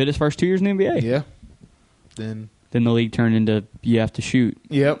He was good his first 2 years in the NBA. yeah. Then Then the league turned into you have to shoot,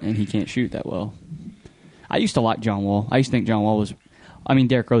 yep. and he can't shoot that well. I used to like John Wall. I used to think John Wall was. I mean,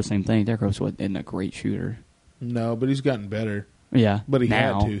 Derrick Rose, same thing. Derrick Rose wasn't a great shooter. No, but he's gotten better. Yeah, But he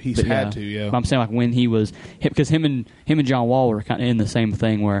now, had to. He's but had to, yeah. But I'm saying like when he was because him and John Wall were kind of in the same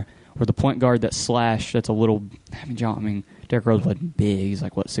thing where the point guard that slash that's a little. I mean, Derrick Rose wasn't big. He's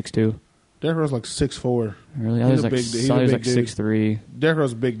like what 6'2". Derrick Rose like 6'4". Really, I He's was a like big dude. He's I a was big like dude. 6'3". Derrick Rose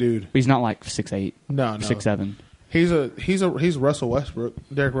is a big dude. But he's not like 6'8", No, 6'7". He's Russell Westbrook.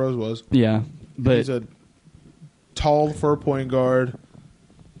 Derrick Rose was. Yeah, but He's a tall for a point guard,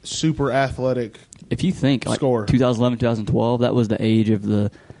 super athletic. if you think like Score. 2011, 2012, that was the age of the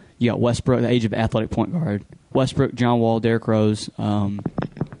you got Westbrook, the age of athletic point guard. Westbrook, John Wall, Derrick Rose.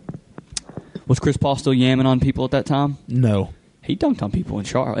 Was Chris Paul still yamming on people at that time? No. He dunked on people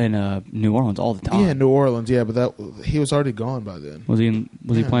in New Orleans all the time. Yeah, New Orleans. Yeah, but he was already gone by then. Was he he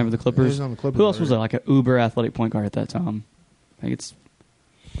Yeah. playing for the Clippers? He was on the Clippers Who else was there? already. Like an uber athletic point guard at that time? I think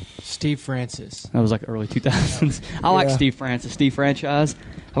Steve Francis. that was like early 2000s. I like Yeah. Steve Francis. Steve Franchise.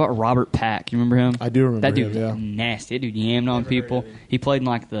 How about Robert Pack? You remember him? I do remember That dude him, was yeah. nasty. That dude yammed on Never heard people. of him. He played in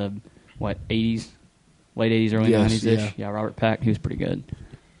like the 80s, late 80s, early Yes, 90s ish. yeah. Yeah, Robert Pack. He was pretty good.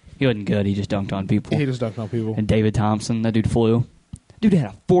 He wasn't good. He just dunked on people. He just dunked on people. And David Thompson. That dude flew. Dude had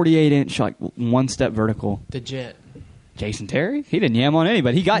a 48-inch like one step vertical. The Jet. Jason Terry? He didn't yam on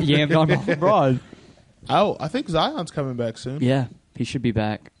anybody. He got yammed on by LeBron. Oh, I think Zion's coming back soon. Yeah, he should be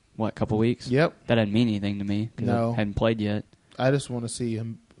back. What, a couple weeks? Yep. That doesn't mean anything to me because No. I hadn't played yet. I just want to see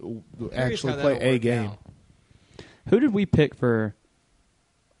him Curious actually how play that'll a work game. out. Who did we pick for?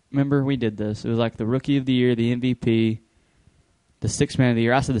 Remember, we did this. It was like the Rookie of the Year, the MVP, the Sixth Man of the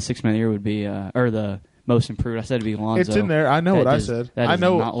Year. I said the Sixth Man of the Year would be, or the Most Improved. I said it'd be Lonzo. It's in there. I know That what does- I said. that I does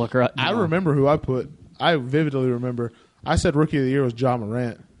know. not look right. I No. remember who I put. I vividly remember. I said Rookie of the Year was John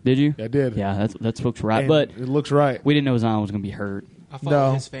Morant. Did you? I did. Yeah, that looks right. And But it looks right. we didn't know Zion was going to be hurt. I followed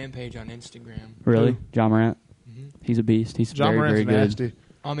No. his fan page on Instagram. Really? Who? John Morant? hmm He's a beast. He's John very, Morant's very good. nasty.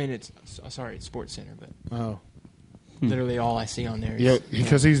 I mean, it's Sports Center, but Oh, literally all I see on there is yeah,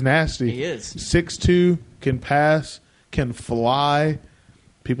 because he's nasty. he is. 6'2", can pass, can fly.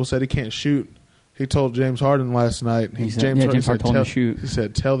 People said he can't shoot. He told James Harden last night. He said- James Harden told him to shoot. He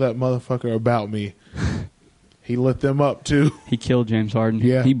said, "Tell that motherfucker about me." He lit them up too. He killed James Harden.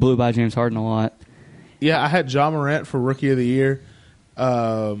 Yeah. He blew by James Harden a lot. Yeah, I had John Morant for Rookie of the Year.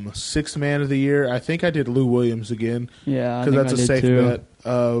 Sixth man of the year. I think I did Lou Williams again. Yeah, because that's a safe bet.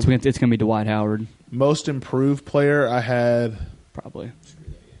 It's going to be Dwight Howard. Most improved player, I had probably.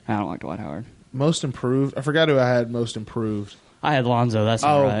 I don't like Dwight Howard. Most improved. I forgot who I had most improved. I had Lonzo. That's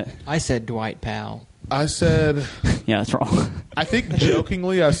not right. I said Dwight Powell. I said. Yeah, that's wrong. I think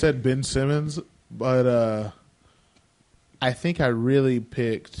jokingly I said Ben Simmons, but I think I really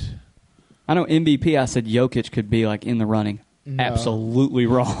picked. I know MVP. I said Jokic could be like in the running. No. Absolutely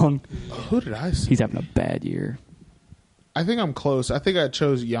wrong. Who did I say? He's having a bad year. I think I'm close. I think I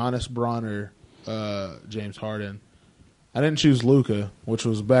chose Giannis, Bronner, James Harden. I didn't choose Luka, which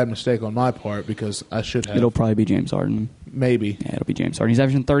was a bad mistake on my part because I should have. It'll probably be James Harden. Maybe. Yeah, it'll be James Harden. He's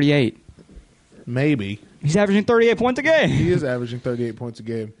averaging 38. Maybe. He's averaging 38 points a game. He is averaging 38 points a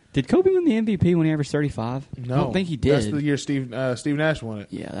game. Did Kobe win the MVP when he averaged 35? No. I don't think he did. That's the year Steve Nash won it.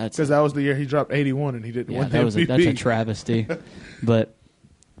 Yeah, that's because that was the year he dropped 81 and he didn't win the MVP. That's a travesty. But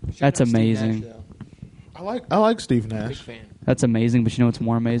that's amazing. Nash, I like Steve Nash. Big fan. That's amazing, but you know what's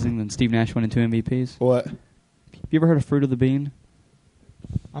more amazing than Steve Nash winning 2 MVPs? What? Have you ever heard of Fruit of the Bean?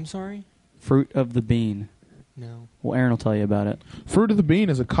 I'm sorry? Fruit of the Bean. No. Well, Aaron will tell you about it. Fruit of the Bean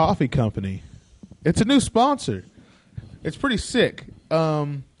is a coffee company. It's a new sponsor. It's pretty sick.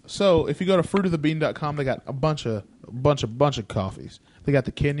 So if you go to fruitofthebean.com, they got a bunch of coffees. They got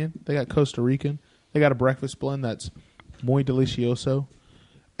the Kenyan, they got Costa Rican, they got a breakfast blend that's muy delicioso.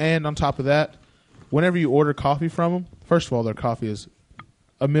 And on top of that, whenever you order coffee from them, first of all, their coffee is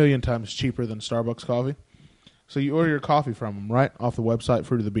 1,000,000 times cheaper than Starbucks coffee. So you order your coffee from them, right, off the website,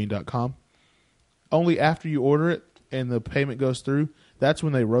 fruitofthebean.com. Only after you order it and the payment goes through, that's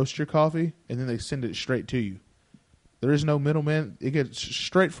when they roast your coffee, and then they send it straight to you. There is no middleman. It gets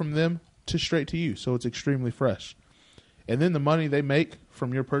straight from them to straight to you, so it's extremely fresh. And then the money they make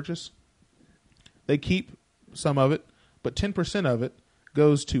from your purchase, they keep some of it, but 10% of it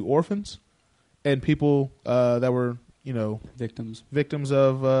goes to orphans and people that were, victims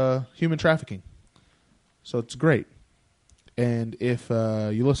of human trafficking. So it's great. And if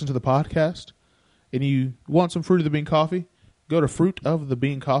you listen to the podcast and you want some Fruit of the Bean coffee, go to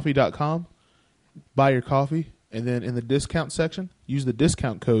fruitofthebeancoffee.com, buy your coffee, and then in the discount section, use the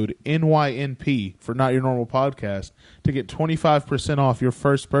discount code NYNP for Not Your Normal Podcast to get 25% off your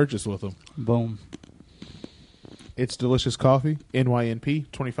first purchase with them. Boom. It's delicious coffee, NYNP,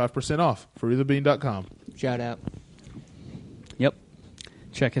 25% off, fruitofthebean.com. Shout out. Yep.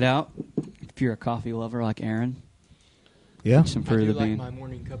 Check it out. If you're a coffee lover like Aaron. Yeah. Some I Fruit do of the like Bean. my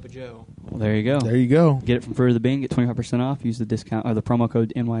morning cup of Joe. Well, there you go. There you go. Get it from Fruit of the Bean. Get 25% off. Use the discount or the promo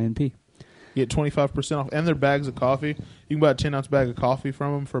code NYNP. Get 25% off. And their bags of coffee. You can buy a 10-ounce bag of coffee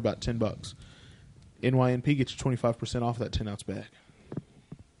from them for about $10. NYNP gets you 25% off that 10-ounce bag.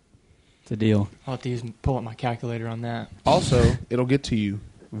 It's a deal. I'll have to pull up my calculator on that. Also, it'll get to you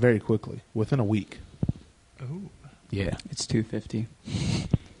very quickly, within a week. Ooh. Yeah. It's $2.50.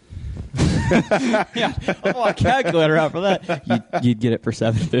 Yeah, I'll pull a calculator out for that. You'd get it for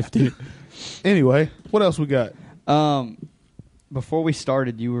 $7.50. Anyway, what else we got? Before we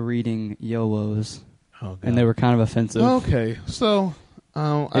started, you were reading YOLOs, Oh, God. and they were kind of offensive. Okay, so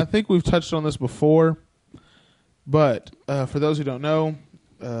I think we've touched on this before, but for those who don't know,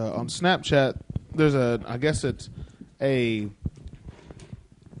 on Snapchat, there's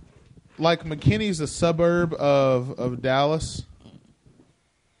like McKinney's a suburb of Dallas.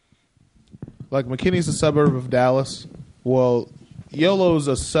 Like McKinney's a suburb of Dallas. Well, YOLO's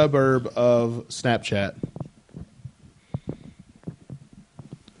a suburb of Snapchat.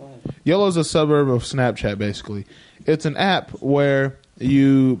 YOLO's a suburb of Snapchat, basically. It's an app where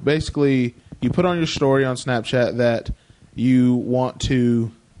you put on your story on Snapchat that you want to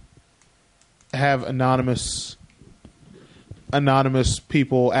have anonymous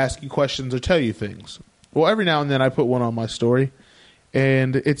people ask you questions or tell you things. Well, every now and then I put one on my story,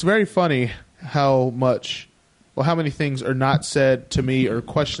 and it's very funny how many things are not said to me or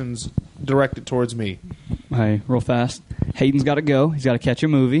questions directed towards me. Hey, real fast. Hayden's got to go. He's got to catch a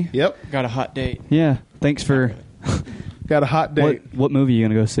movie. Yep. Got a hot date. Yeah. Thanks for... Got a hot date. What movie are you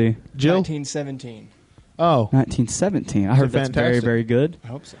going to go see? Jill? 1917. Oh. 1917. I heard that's fantastic. very, very good. I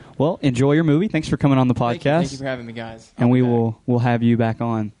hope so. Well, enjoy your movie. Thanks for coming on the podcast. Thank you for having me, guys. And we'll have you back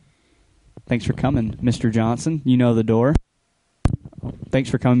on. Thanks for coming, Mr. Johnson. You know the door. Thanks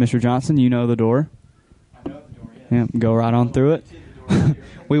for coming, Mr. Johnson. You know the door. I know the door, yeah. Yeah, go right on through it.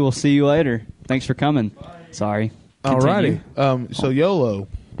 We will see you later. Thanks for coming. Sorry. Continue. Alrighty. So YOLO,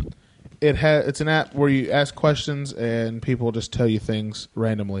 it's an app where you ask questions and people just tell you things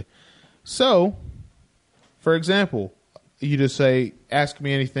randomly. So, for example, you just say, ask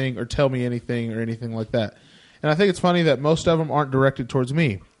me anything or tell me anything or anything like that. And I think it's funny that most of them aren't directed towards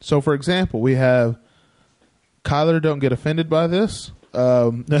me. So, for example, we have Kyler, don't get offended by this,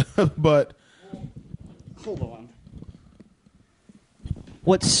 but Hold on.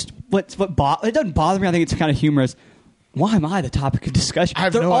 What it doesn't bother me. I think it's kind of humorous. Why am I the topic of discussion? I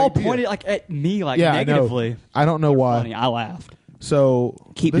have They're no all idea. pointed like at me, like yeah, negatively. I don't know why. Funny. I laughed. So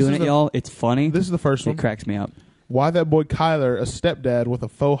Keep this doing is it, y'all. It's funny. This is the first one. It cracks me up. Why that boy Kyler a stepdad with a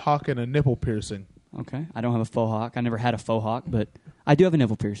faux hawk and a nipple piercing? Okay, I don't have a faux hawk. I never had a faux hawk, but I do have a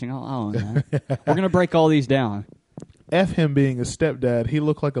nipple piercing. I'll own that. We're gonna break all these down. F him being a stepdad. He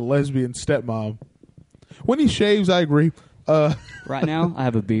looked like a lesbian stepmom. When he shaves, I agree. Right now, I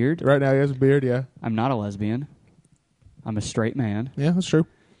have a beard. Right now, he has a beard. Yeah, I'm not a lesbian. I'm a straight man, yeah, that's true.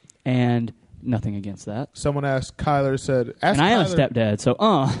 and nothing against that. Someone asked Kyler, said, And I am a stepdad, so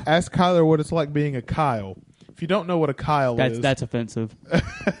ask Kyler what it's like being a Kyle. If you don't know what a Kyle is, that's offensive.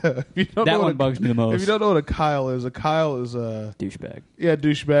 if you don't That know one bugs me the most. If you don't know what a Kyle is a Douchebag.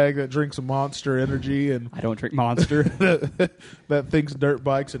 douchebag that drinks a Monster Energy and I don't drink Monster. that thinks dirt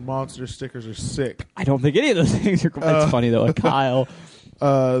bikes and Monster stickers are sick. I don't think any of those things are. That's funny though. A Kyle.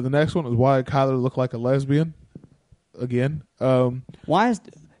 The next one is why Kyler looked like a lesbian. Again, Why is?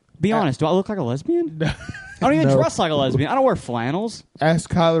 Be honest. Do I look like a lesbian? I don't even No. dress like a lesbian. I don't wear flannels. ask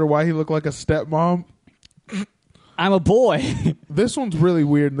Kyler why he looked like a stepmom. I'm a boy. This one's really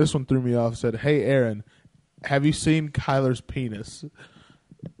weird, and this one threw me off. Said, "Hey, Aaron, have you seen Kyler's penis?"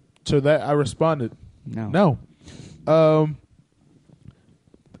 To that, I responded, No. "No."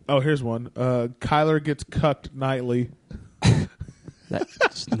 Oh, here's one. Kyler gets cucked nightly.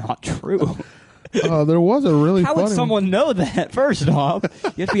 That's not true. There was a really How funny would someone know that? First off,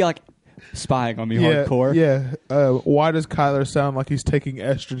 you have to be like spying on me hardcore. Yeah. Why does Kyler sound like he's taking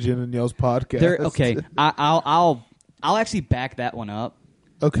estrogen in y'all's podcast? Okay, I'll actually back that one up.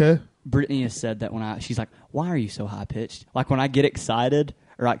 Okay. Brittany has said that she's like, "Why are you so high pitched?" Like when I get excited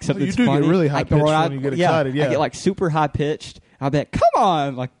or like something's you do funny, get really high-pitched when you get excited, yeah. I get like super high pitched. I'll be like, "Come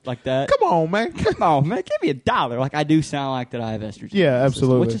on," like that. Come on, man. Come on, man, give me $1. Like I do sound like that I have estrogen. Yeah, in the system,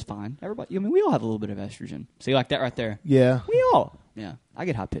 absolutely. which is fine. Everybody, I mean, we all have a little bit of estrogen. See, like that right there. Yeah. We all. Yeah, I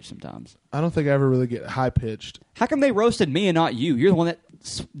get high pitched sometimes. I don't think I ever really get high pitched. How come they roasted me and not you? You're the one that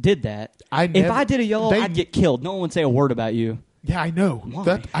did that. If I did a yellow, I'd get killed. No one would say a word about you. Yeah, I know.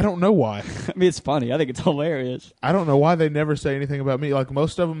 Why? I don't know why. I mean, it's funny. I think it's hilarious. I don't know why they never say anything about me. Like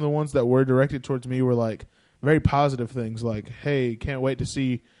most of them, the ones that were directed towards me were like very positive things, like, "Hey, can't wait to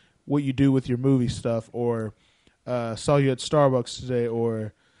see what you do with your movie stuff," or "Saw you at Starbucks today,"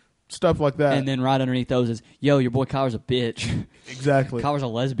 or stuff like that. And then right underneath those is, "Yo, your boy Kyler's a bitch. Exactly. Kyler's a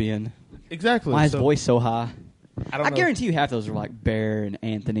lesbian. Exactly. Why is his voice so high?" I don't know. guarantee you half those are like Bear and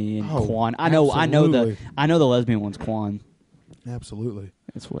Anthony and Oh, Quan. I know absolutely. the lesbian one's Quan. Absolutely.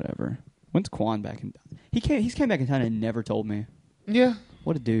 It's whatever. When's Quan back in? He came back in town and never told me. Yeah.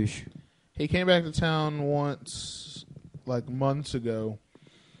 What a douche. He came back to town once, like months ago,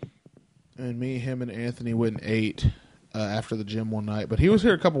 and me, him, and Anthony went and ate after the gym one night. But he was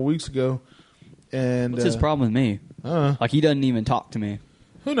here a couple weeks ago, and What's his problem with me? Like he doesn't even talk to me.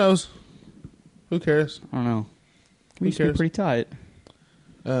 Who knows? Who cares? I don't know. We Who used to be cares? pretty tight.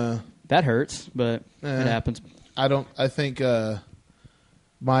 That hurts, but it happens. I think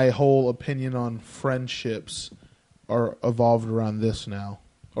my whole opinion on friendships are evolved around this now,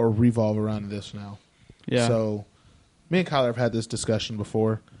 or revolve around this now. Yeah. So, me and Kyler have had this discussion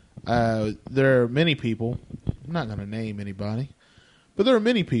before. There are many people, I'm not going to name anybody, but there are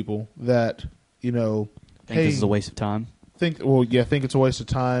many people that, think this is a waste of time. think it's a waste of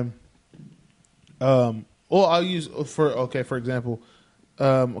time. Well, I'll use for example,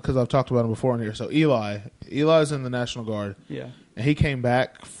 because I've talked about him before on here. So Eli's in the National Guard. Yeah. And he came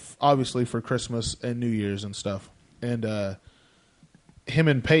back, obviously, for Christmas and New Year's and stuff. And him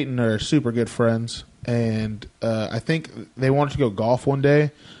and Peyton are super good friends. And I think they wanted to go golf one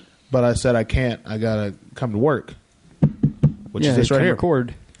day, but I said I can't. I gotta come to work, which is this right here.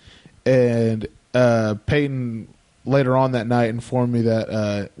 Record. And Peyton later on that night informed me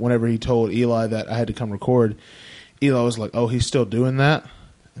that whenever he told Eli that I had to come record, Eli was like, "Oh, he's still doing that?"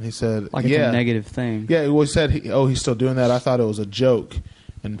 And he said, Like "Yeah, it's a negative thing. yeah." He said, he's still doing that." I thought it was a joke,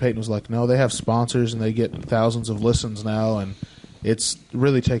 and Peyton was like, "No, they have sponsors and they get thousands of listens now, and it's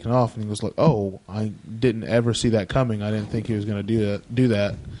really taken off." And he was like, "Oh, I didn't ever see that coming. I didn't think he was going to do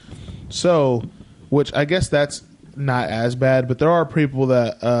that." So, which I guess that's not as bad, but there are people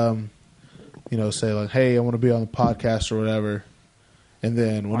that say like, "Hey, I want to be on the podcast or whatever," and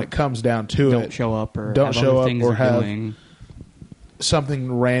then when it comes down to Don't it, show up or don't have show other up things or they're have doing.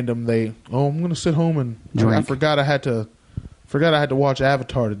 something random. I'm going to sit home and I Drink. forgot I had to Forgot I had to watch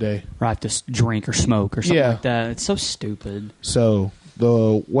Avatar today. Or I have to drink or smoke or something Yeah. like that. It's so stupid. So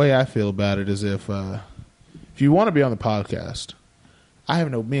the way I feel about it is if you want to be on the podcast,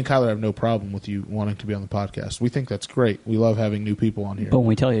 me and Kyler have no problem with you wanting to be on the podcast. We think that's great. We love having new people on here. But when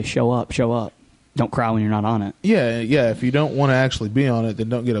we tell you show up, show up. Don't cry when you're not on it. Yeah. If you don't want to actually be on it, then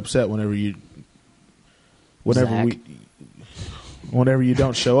don't get upset whenever you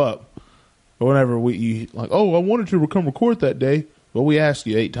don't show up. Or whenever I wanted to come record that day. Well, we asked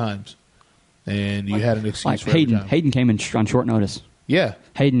you 8 times, and you had an excuse Like for every Hayden. time. Hayden came in on short notice. Yeah.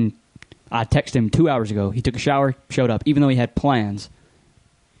 Hayden, I texted him 2 hours ago. He took a shower, showed up, even though he had plans.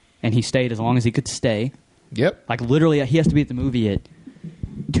 And he stayed as long as he could stay. Yep. Like, literally, he has to be at the movie at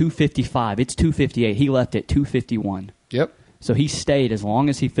 2:55. It's 2:58. He left at 2:51. Yep. So he stayed as long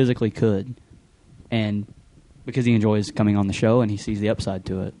as he physically could. And because he enjoys coming on the show and he sees the upside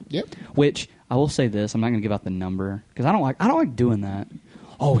to it. Yep. Which, I will say this, I'm not going to give out the number. Because I don't like doing that.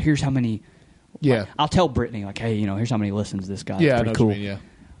 Oh, here's how many... Yeah. I'll tell Brittany, like, hey, here's how many listens this guy. Yeah, It's I pretty know cool. what you mean, yeah.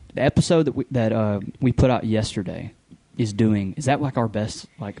 The episode that we put out yesterday is that like our best,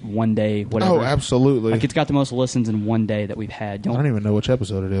 like, one day, whatever? Oh, absolutely. Like, it's got the most listens in one day that we've had. I don't even know which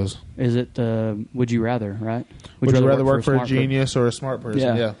episode it is. Is it Would You Rather, right? Would you rather work for a smart genius or a smart person?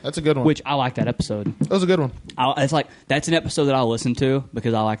 Yeah. Yeah, that's a good one. Which I like that episode. That was a good one. It's like that's an episode that I'll listen to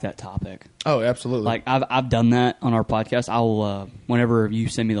because I like that topic. Oh, absolutely. Like I've done that on our podcast. I will whenever you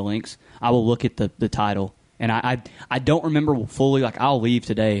send me the links, I will look at the title, and I don't remember fully. Like I'll leave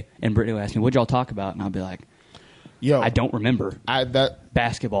today, and Brittany will ask me, "What'd y'all talk about?" And I'll be like, Yo, I don't remember.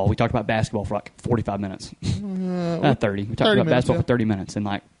 Basketball. We talked about basketball for like 45 minutes. 30. We talked 30 about minutes, basketball yeah. for 30 minutes and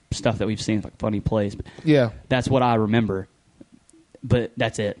like stuff that we've seen, like funny plays. But Yeah. that's what I remember. But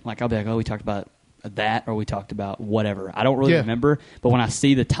that's it. Like I'll be like, oh, we talked about that, or we talked about whatever. I don't really remember. But when I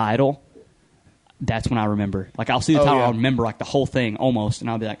see the title, that's when I remember. Like I'll see the title, I'll remember like the whole thing almost,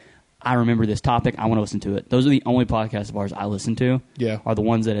 and I'll be like, I remember this topic. I want to listen to it. Those are the only podcasts of ours I listen to. Yeah. Are the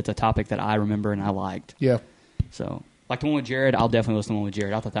ones that it's a topic that I remember and I liked. Yeah. So, like the one with Jared, I'll definitely listen to the one with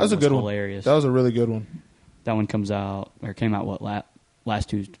Jared. I thought that was a good hilarious. That was a really good one. That one came out what last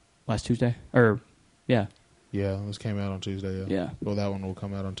Tuesday? Or yeah. Yeah, this came out on Tuesday. Yeah. Well, that one will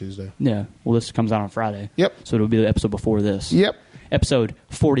come out on Tuesday. Yeah. Well, this comes out on Friday. Yep. So it'll be the episode before this. Yep. Episode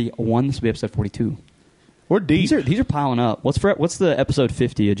 41. This will be episode 42. We're deep. These are piling up. What's the episode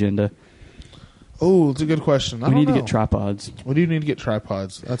 50 agenda? Oh, it's a good question. We need to get tripods. We do need to get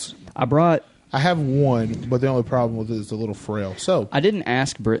tripods. I have one, but the only problem with it is a little frail. So I didn't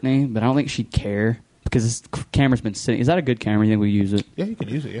ask Brittany, but I don't think she'd care because this camera's been sitting. Is that a good camera? You think we use it? yeah, you can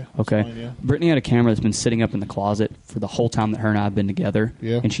use it. Yeah. Okay. It's fine, yeah. Brittany had a camera that's been sitting up in the closet for the whole time that her and I have been together.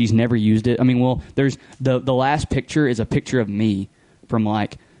 Yeah. And she's never used it. I mean, well, there's the last picture is a picture of me from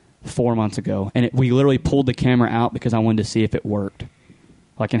like 4 months ago, and we literally pulled the camera out because I wanted to see if it worked,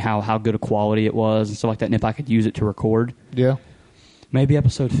 like and how good a quality it was and stuff like that, and if I could use it to record. Yeah. Maybe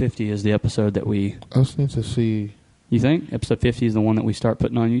episode 50 is the episode that we. I just need to see. You think episode 50 is the one that we start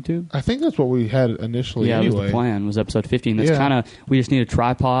putting on YouTube? I think that's what we had initially. Yeah, anyway. that was the plan. Was episode 50, and that's Yeah. kind of we just need a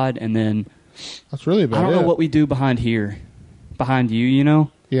tripod, and then That's really about I don't it. know what we do behind here, behind you. You know,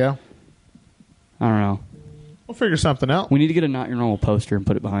 Yeah. I don't know. We'll figure something out. We need to get a Not Your Normal poster and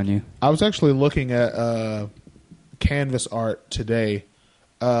put it behind you. I was actually looking at canvas art today,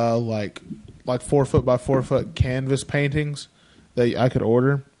 like 4 foot by 4 foot canvas paintings that I could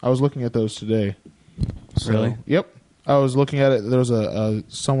order. I was looking at those today. So, Really? Yep. I was looking at it. There was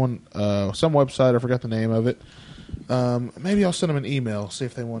some website. I forgot the name of it. Maybe I'll send them an email, see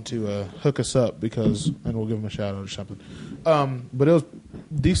if they want to hook us up and we'll give them a shout out or something. But it was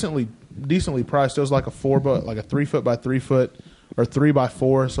decently priced. It was like a 3 foot by 3 foot or 3 by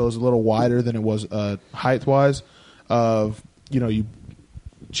 4, so it was a little wider than it was height wise. You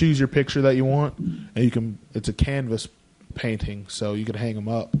choose your picture that you want, and it's a canvas painting, so you could hang them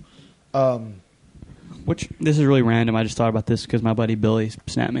up. Which this is really random. I just thought about this because my buddy Billy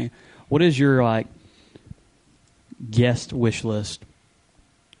snapped me. What is your guest wish list?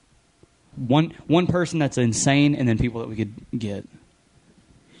 One person that's insane, and then people that we could get.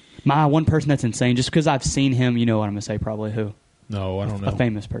 My one person that's insane, just because I've seen him. You know what I'm gonna say? Probably who? No, I don't know. A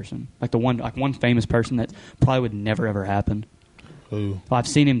famous person, one famous person that probably would never ever happen. Who? Well, I've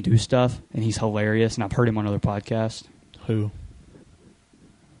seen him do stuff, and he's hilarious, and I've heard him on other podcasts. Who?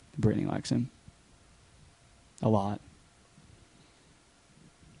 Brittany likes him a lot.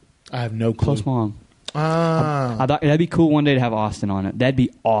 I have no clue. Close mom. Ah. I thought that'd be cool one day to have Austin on it. That'd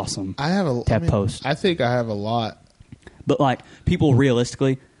be awesome. I have a Tap post. I think I have a lot. But people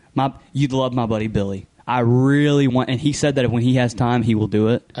realistically, you'd love my buddy Billy. I really want, and he said that when he has time, he will do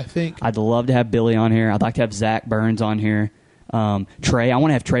it. I think I'd love to have Billy on here. I'd like to have Zach Burns on here. Trey, I want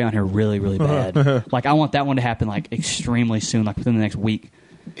to have Trey on here really, really bad. Like, I want that one to happen, like, extremely soon, like, within the next week.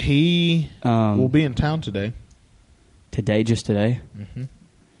 He will be in town today. Today? Just today? Mm-hmm.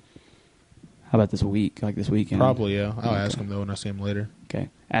 How about this week? Like, this weekend? Probably, yeah. I'll ask him, though, when I see him later. Okay.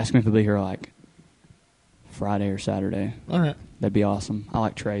 Ask him if he'll be here, like, Friday or Saturday. All right. That'd be awesome. I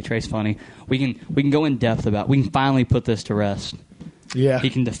like Trey. Trey's funny. We can go in depth about. We can finally put this to rest. Yeah. He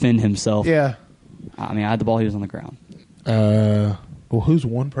can defend himself. Yeah. I mean, I had the ball. He was on the ground. Well, who's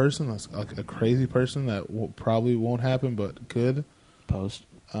one person that's like a crazy person that probably won't happen, but could? Post.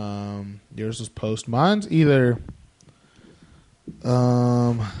 Yours is Post. Mine's either.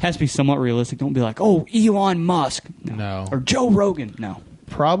 Has to be somewhat realistic. Don't be like, oh, Elon Musk. No. Or Joe Rogan. No.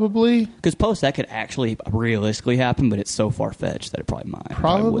 Probably. Because Post, that could actually realistically happen, but it's so far fetched that it probably might.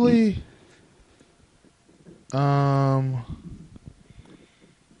 Probably.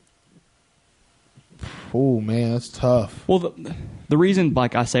 Oh man, that's tough. Well, the reason,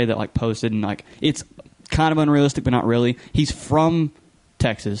 like I say that, like Post didn't like it's kind of unrealistic, but not really. He's from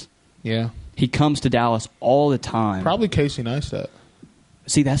Texas. Yeah. He comes to Dallas all the time. Probably Casey Neistat.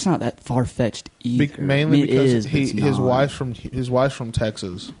 See, that's not that far fetched either. Mainly I mean, because his his wife's from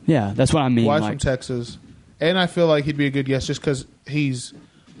Texas. Yeah, that's what I mean. Wife's like, from Texas, and I feel like he'd be a good guest just because he's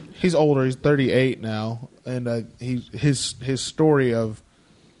older. He's 38 now, and his story of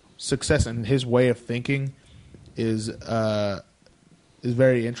success and his way of thinking is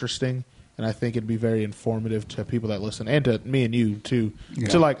very interesting, and I think it'd be very informative to people that listen and to me and you too,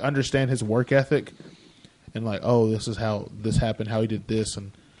 to like understand his work ethic and like, oh, this is how this happened, how he did this,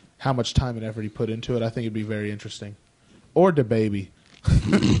 and how much time and effort he put into it. I think it'd be very interesting. Or DaBaby.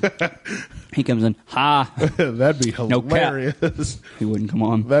 He comes in, That'd be hilarious. No cap. He wouldn't come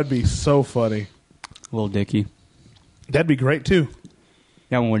on. That'd be so funny. Little Dicky. That'd be great too.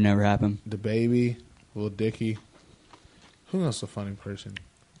 That one would never happen. DaBaby, Lil Dicky. Who else is a funny person?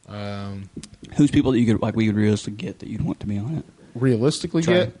 Who's people that you could we could realistically get that you'd want to be on it? Realistically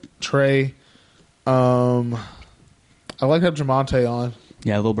Trey. get Trey. I like to have Jamonte on.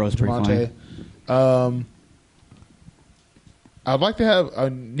 Yeah, Lil Bro's pretty funny. I'd like to have. I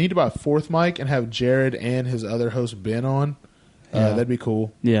need to buy a fourth mic and have Jared and his other host Ben on. Yeah. That'd be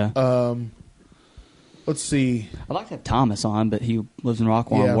cool. Yeah. Let's see. I'd like to have Thomas on, but he lives in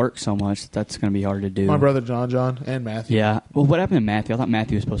Rockwall and works so much that's going to be hard to do. My brother John and Matthew. Yeah. Well, what happened to Matthew? I thought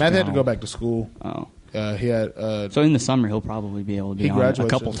Matthew was supposed Matthew to had to go back to school. Oh. He had. So in the summer, he'll probably be able to be on it a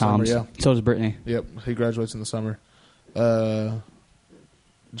couple times. Summer, yeah. So does Brittany. Yep, he graduates in the summer. John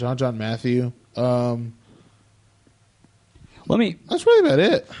Matthew. That's really about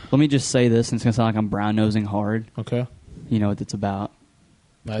it. Let me just say this, and it's going to sound like I'm brown nosing hard. Okay. You know what it's about.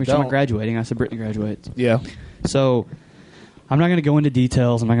 I We're graduating. I said Brittany graduates. Yeah. So I'm not going to go into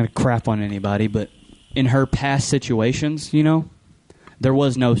details. I'm not going to crap on anybody, but in her past situations, you know, there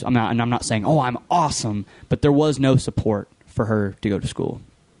was no. I'm not saying, oh, I'm awesome, but there was no support for her to go to school.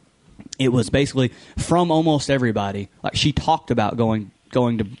 It was basically from almost everybody. Like she talked about going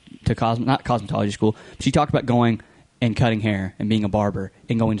to not cosmetology school. But she talked about going and cutting hair and being a barber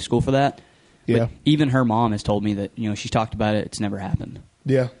and going to school for that. Yeah. But even her mom has told me that, you know, she's talked about it. It's never happened.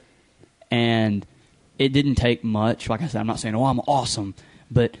 Yeah. And it didn't take much. Like I said, I'm not saying, oh, I'm awesome.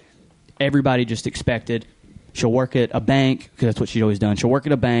 But everybody just expected she'll work at a bank, because that's what she's always done. She'll work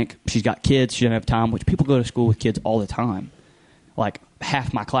at a bank. She's got kids. She doesn't have time, which people go to school with kids all the time. Like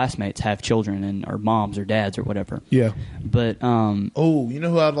half my classmates have children or moms or dads or whatever. Yeah. But oh, you know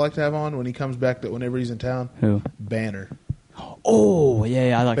who I'd like to have on when he comes back? Whenever he's in town. Who? Banner. Oh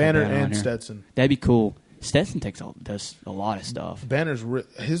yeah, I like Banner Banner and Stetson. That'd be cool. Stetson does a lot of stuff. Banner's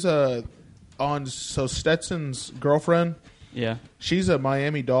so Stetson's girlfriend. Yeah. She's a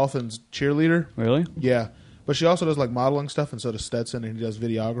Miami Dolphins cheerleader. Really? Yeah, but she also does like modeling stuff, and so does Stetson, and he does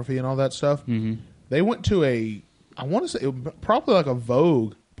videography and all that stuff. Mm-hmm. They went to I want to say probably like a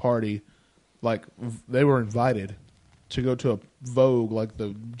Vogue party. Like they were invited to go to a Vogue, like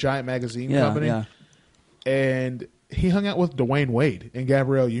the giant magazine company. Yeah. And he hung out with Dwayne Wade and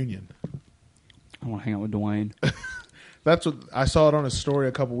Gabrielle Union. I want to hang out with Dwayne. That's what I saw it on his story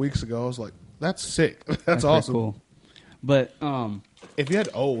a couple weeks ago. I was like, "That's sick. That's awesome." Cool. But if you had,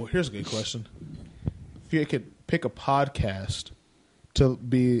 here's a good question. If you could pick a podcast to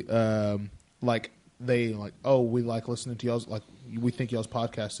be we like listening to y'all's, like we think y'all's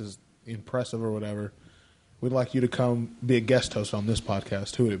podcast is impressive or whatever. We'd like you to come be a guest host on this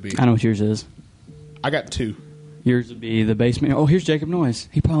podcast. Who would it be? I know what yours is. I got two. Yours would be the basement. Oh, here's Jacob Noyes.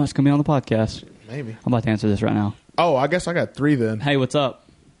 He probably wants to come in on the podcast. Maybe. I'm about to answer this right now. Oh, I guess I got three then. Hey, what's up?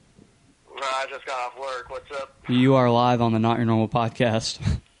 I just got off work. What's up? You are live on the Not Your Normal podcast.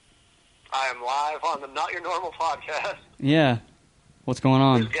 I am live on the Not Your Normal podcast. Yeah. What's going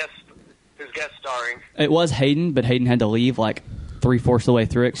on? Who's guest starring? It was Hayden, but Hayden had to leave like 3/4 of the way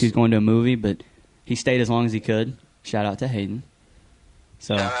through it because he's going to a movie, but he stayed as long as he could. Shout out to Hayden.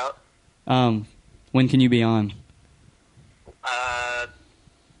 So, Shout out. When can you be on?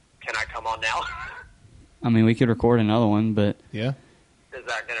 Can I come on now? I mean, we could record another one, but Yeah. Is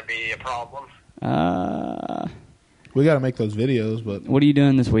that going to be a problem? We got to make those videos, but what are you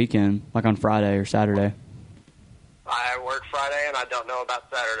doing this weekend? Like on Friday or Saturday? I work Friday, and I don't know about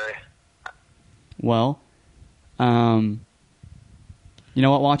Saturday. Well, you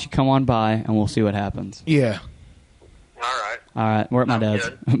know what? Why don't you come on by and we'll see what happens. yeah. All right. All right, we're at my Sounds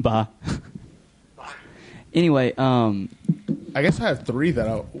dad's. Bye. Anyway, I guess I have 3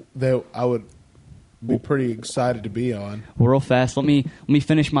 that I would be pretty excited to be on. well, real fast. Let me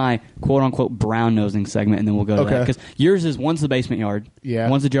finish my quote unquote brown nosing segment, and then we'll go to that Okay. because yours is one's the Basement Yard, Yeah.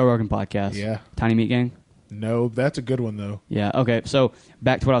 one's the Joe Rogan podcast, Yeah. Tiny Meat Gang. No, that's a good one though. Yeah. Okay. So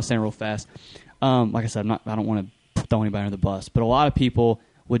back to what I was saying real fast. Like I said, I don't want to throw anybody under the bus, but a lot of people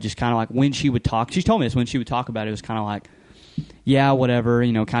would just kind of like when she would talk. She told me this when she would talk about it. It was kind of like, yeah, whatever,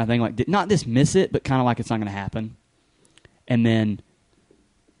 kind of thing. Like not dismiss it, but kind of like it's not going to happen. And then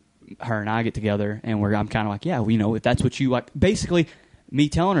her and I get together, and I'm kind of like, yeah, well, if that's what you like. Basically, me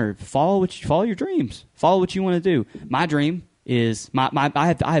telling her follow your dreams, follow what you want to do. My dream is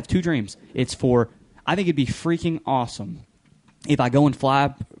I have 2 dreams. It's for I think it'd be freaking awesome if I go and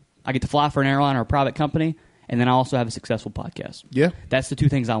fly. I get to fly for an airline or a private company, and then I also have a successful podcast. Yeah. That's the 2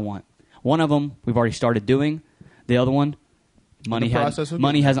 things I want. One of them we've already started doing. The other one, money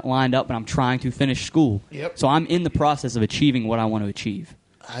hasn't lined up, and I'm trying to finish school. Yep. So I'm in the process of achieving what I want to achieve.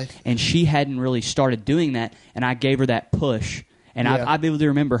 And she hadn't really started doing that, and I gave her that push. And Yeah. I vividly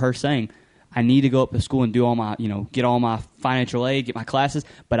remember her saying, I need to go up to school and do all my, get all my financial aid, get my classes,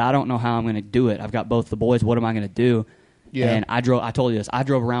 but I don't know how I'm going to do it. I've got both the boys. What am I going to do? Yeah. And I told you this, I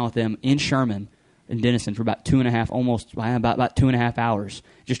drove around with them in Sherman and Denison for about 2.5 hours.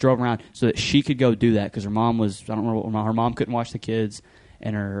 Just drove around so that she could go do that because her mom her mom couldn't watch the kids,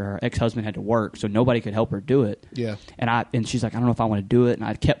 and her ex-husband had to work, so nobody could help her do it. Yeah. And she's like, I don't know if I want to do it. And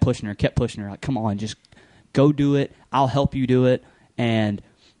I kept pushing her, like, come on, just go do it. I'll help you do it. And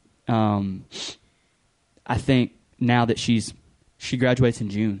I think now that she graduates in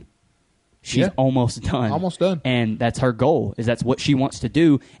June. She's almost done. Almost done. And that's her goal, that's what she wants to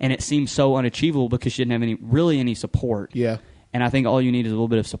do. And it seems so unachievable because she didn't have any support. Yeah. And I think all you need is a little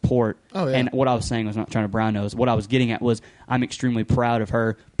bit of support. Oh, yeah. And what I was saying was not trying to brown nose. What I was getting at was I'm extremely proud of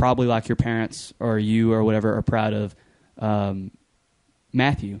her, probably like your parents or you or whatever are proud of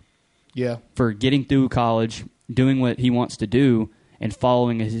Matthew Yeah. for getting through college, doing what he wants to do, and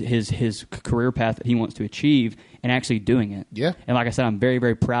following his career path that he wants to achieve, and actually doing it. Yeah. And like I said, I'm very,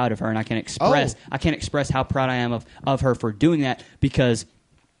 very proud of her, and I can't express how proud I am of her for doing that, because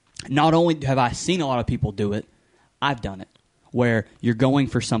not only have I seen a lot of people do it, I've done it. Where you're going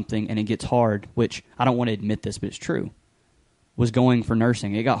for something and it gets hard, which I don't want to admit this, but it's true. Was going for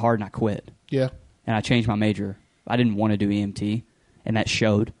nursing. It got hard and I quit. Yeah. And I changed my major. I didn't want to do EMT, and that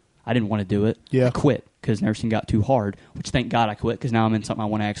showed. I didn't want to do it. Yeah. I quit because nursing got too hard, which thank God I quit because now I'm in something I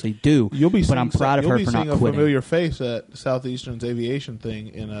want to actually do. But I'm proud of her for not You'll be seeing a quitting. familiar face at Southeastern's aviation thing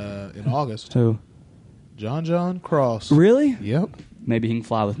in August. Who? John Cross. Really? Yep. Maybe he can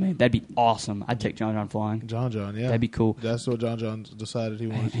fly with me. That'd be awesome. I'd take John flying. John, yeah. That'd be cool. That's what John decided he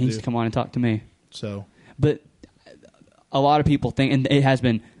wanted He to needs do. to come on and talk to me. So, But a lot of people think, and it has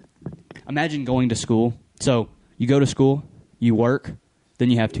been, imagine going to school. So you go to school, you work,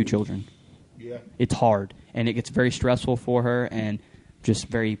 then you have 2 children. yeah. It's hard, and it gets very stressful for her, and just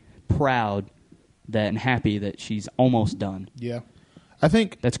very proud and happy that she's almost done. Yeah. I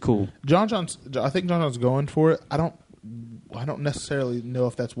think That's cool. John's going for it. I don't necessarily know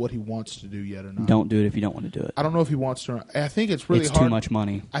if that's what he wants to do yet or not. Don't do it if you don't want to do it. I don't know if he wants to. I think it's really It's hard. too much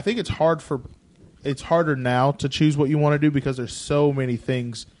money. I think it's harder now to choose what you want to do because there's so many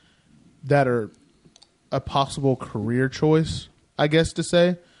things that are a possible career choice, I guess to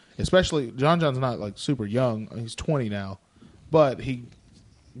say. Especially John's not like super young. He's 20 now. But he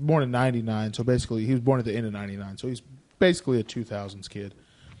born in 99, so basically he was born at the end of 99. So he's basically a 2000s kid.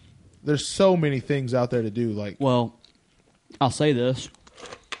 There's so many things out there to do, like Well, I'll say this,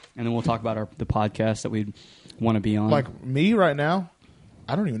 and then we'll talk about the podcast that we want to be on. like me right now,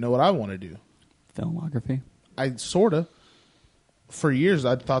 I don't even know what I want to do. Filmography. I sort of, for years,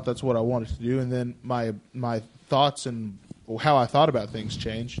 I thought that's what I wanted to do, and then my thoughts and how I thought about things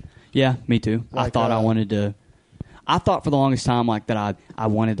changed. Yeah, me too. I Like, thought I wanted to. I thought for the longest time like that I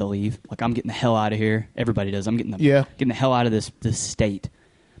wanted to leave. Like I'm getting the hell out of here. Everybody does. I'm getting the hell out of this state.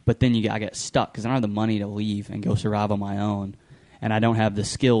 But then I get stuck because I don't have the money to leave and go survive on my own, and I don't have the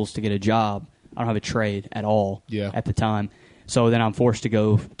skills to get a job. I don't have a trade at all at the time. So then I'm forced to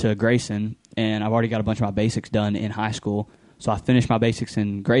go to Grayson, and I've already got a bunch of my basics done in high school. So I finished my basics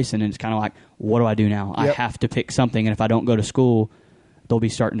in Grayson, and it's kind of like, what do I do now? I have to pick something, and if I don't go to school, they'll be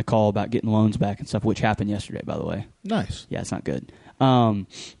starting to call about getting loans back and stuff, which happened yesterday, by the way. Nice. Yeah, it's not good.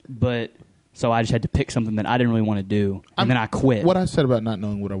 But so I just had to pick something that I didn't really want to do, and then I quit. What I said about not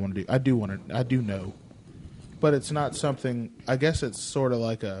knowing what I want to do, I do know, but it's not something. I guess it's sort of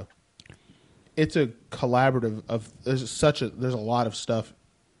like it's a collaborative of. There's a lot of stuff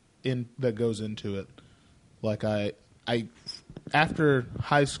that goes into it. Like I after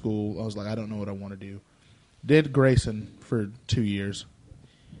high school, I was like, I don't know what I want to do. Did Grayson for 2 years,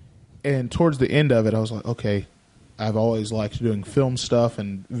 and towards the end of it, I was like, okay, I've always liked doing film stuff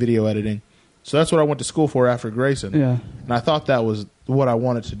and video editing. So that's what I went to school for after Grayson. Yeah. And I thought that was what I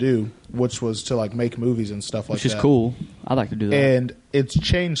wanted to do, which was to like make movies and stuff like that. Which is cool. I'd like to do that. And it's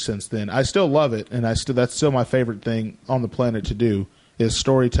changed since then. I still love it, and that's still my favorite thing on the planet to do is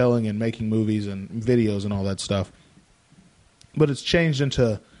storytelling and making movies and videos and all that stuff. But it's changed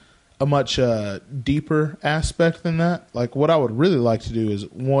into a much deeper aspect than that. Like what I would really like to do is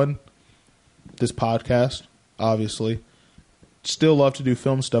one, this podcast, obviously. Still love to do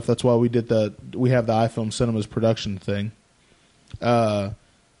film stuff. That's why we have the iFilm Cinemas production thing. But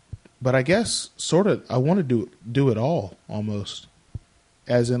I guess sort of I want to do it all almost,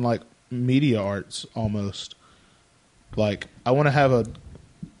 as in like media arts almost. Like I want to have a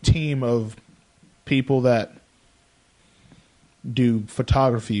team of people that do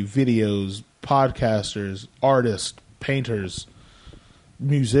photography, videos, podcasters, artists, painters,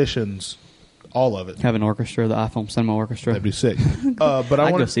 musicians. All of it. Have an orchestra, the iFilm Cinema Orchestra. That'd be sick. But I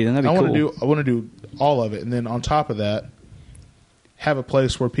I'd want go see them. That'd be cool. I want to do all of it, and then on top of that, have a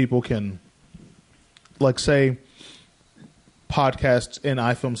place where people can, like, say, podcasts in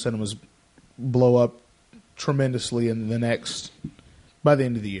iFilm Cinemas blow up tremendously by the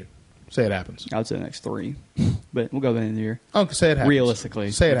end of the year. Say it happens. I would say the next 3, but we'll go by the end of the year. Okay, say it happens.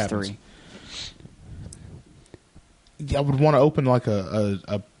 Realistically, say it next happens. 3. I would want to open like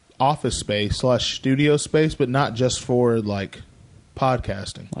a office space / studio space, but not just for like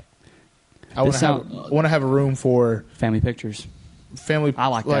podcasting. I want to have a room for family pictures. I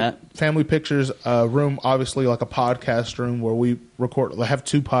like that. Family pictures. Room, obviously, like a podcast room where we record. I have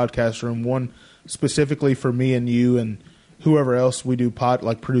 2 podcast rooms. One specifically for me and you and whoever else we do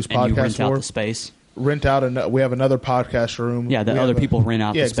produce podcasts and you rent for. out the space. Rent out, and we have another podcast room. Yeah, other people rent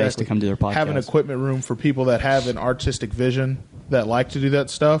out the space exactly. to come do their podcast. Have an equipment room for people that have an artistic vision that like to do that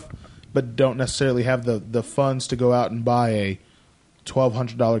stuff, but don't necessarily have the funds to go out and buy a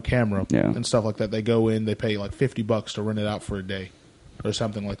 $1,200 camera and stuff like that. They go in, they pay like $50 to rent it out for a day or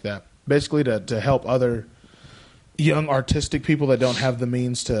something like that. Basically, to help other young artistic people that don't have the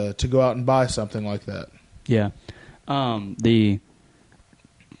means to go out and buy something like that. Yeah. To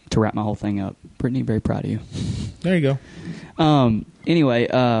wrap my whole thing up, Brittany, very proud of you. There you go. Anyway,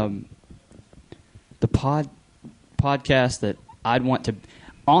 the podcast that I'd want to...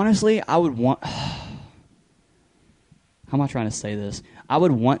 Honestly, I would want... How am I trying to say this? I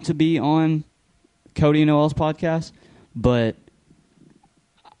would want to be on Cody and Noel's podcast, but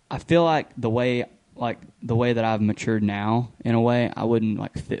I feel like the way that I've matured now, in a way, I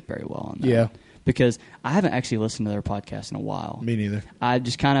wouldn't fit very well on that. Yeah. Because I haven't actually listened to their podcast in a while. Me neither. I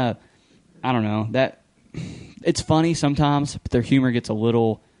just kind of, I don't know, that it's funny sometimes, but their humor gets a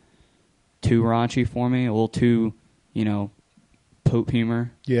little too raunchy for me, a little too, poop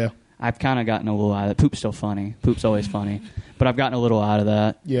humor. Yeah. I've kind of gotten a little out of that. Poop's still funny. Poop's always funny. But I've gotten a little out of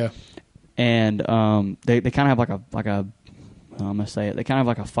that. Yeah. And they kind of have like a I'm going to say it, they kind of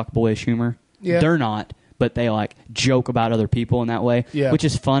have like a fuckboyish humor. Yeah. They're not, but they joke about other people in that way, which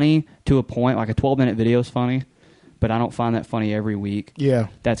is funny to a point. Like a 12-minute video is funny, but I don't find that funny every week. Yeah.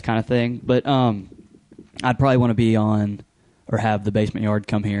 That's kind of thing. But I'd probably want to be on or have the Basement Yard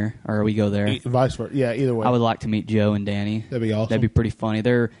come here, or we go there. Vice versa. Yeah, either way. I would like to meet Joe and Danny. That'd be awesome. That'd be pretty funny.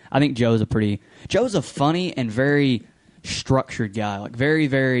 I think Joe's a funny and very structured guy. Very,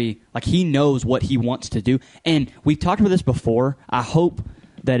 very, he knows what he wants to do. And we've talked about this before. I hope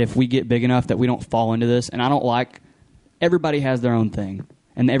that if we get big enough that we don't fall into this. And I don't everybody has their own thing.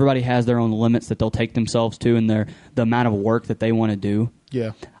 And everybody has their own limits that they'll take themselves to and the amount of work that they want to do.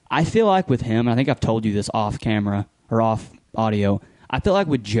 Yeah. I feel like with him, and I think I've told you this off camera or off audio, I feel like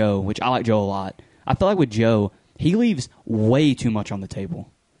with Joe, which I like Joe a lot, I feel like with Joe, he leaves way too much on the table.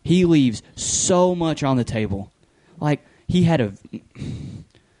 He leaves so much on the table. I'm trying to think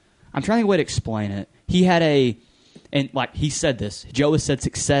of a way to explain it. He had and like he said this, Joe has said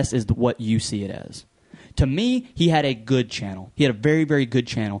success is what you see it as. To me, he had a good channel. He had a very, very good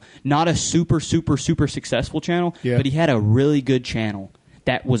channel. Not a super, super, super successful channel, but he had a really good channel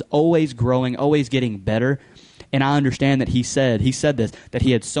that was always growing, always getting better. And I understand that he said this, that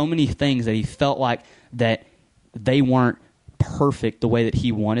he had so many things that he felt like that they weren't perfect the way that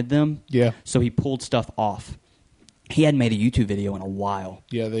he wanted them. Yeah. So he pulled stuff off. He hadn't made a YouTube video in a while.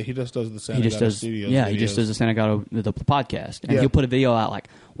 Yeah, he just does the Santa Gato Studios. Yeah, videos. he just does the Santa Gato the podcast, and he'll put a video out like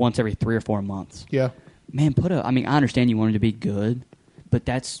once every 3 or 4 months. Yeah. Man, I mean, I understand you wanted to be good, but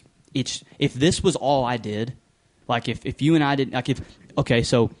if this was all I did, like if you and I didn't, like okay,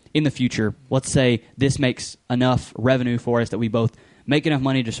 so in the future, let's say this makes enough revenue for us that we both make enough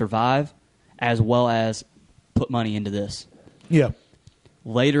money to survive, as well as put money into this. Yeah.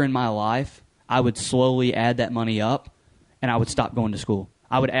 Later in my life, I would slowly add that money up, and I would stop going to school.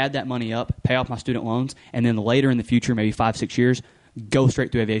 I would add that money up, pay off my student loans, and then later in the future, maybe 5-6 years, go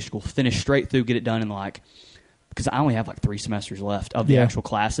straight through aviation school, finish straight through, get it done in because I only have 3 semesters left of the actual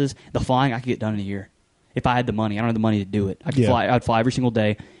classes. The flying I could get done in a year if I had the money. I don't have the money to do it. I could fly. I'd fly every single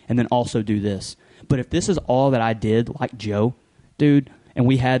day and then also do this. But if this is all that I did, like Joe, dude, and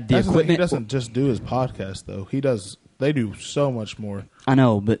we had the equipment, he doesn't just do his podcast though. He does. They do so much more. I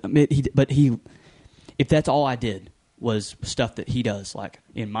know, but he, if that's all I did was stuff that he does, like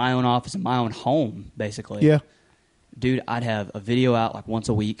in my own office, in my own home, basically. Yeah. Dude, I'd have a video out once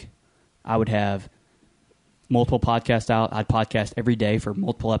a week. I would have multiple podcasts out. I'd podcast every day for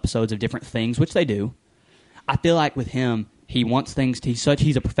multiple episodes of different things, which they do. I feel like with him, he wants things to,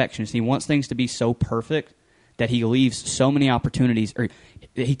 he's a perfectionist. He wants things to be so perfect that he leaves so many opportunities, or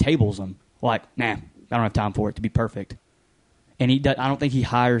he tables them. Like, nah, I don't have time for it to be perfect. And I don't think he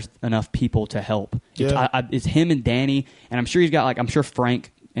hires enough people to help. Yeah. It's him and Danny, and I'm sure he's got I'm sure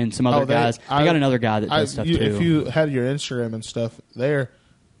Frank and some other guys. I got another guy that does stuff too. If you had your Instagram and stuff, they're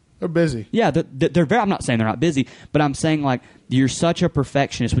busy. Yeah, they're very. I'm not saying they're not busy, but I'm saying you're such a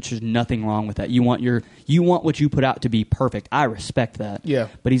perfectionist, which there's nothing wrong with that. You want what you put out to be perfect. I respect that. Yeah.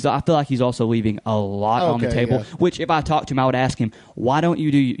 But I feel like he's also leaving a lot on the table. Yeah. Which if I talked to him, I would ask him, why don't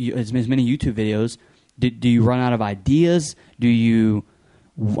you do as many YouTube videos? Do you run out of ideas? Do you?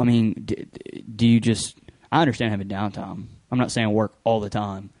 I mean, do you just? I understand having downtime. I'm not saying work all the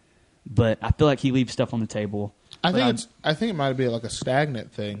time, but I feel like he leaves stuff on the table. I think it might be like a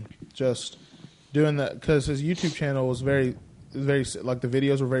stagnant thing, just doing that because his YouTube channel was very like the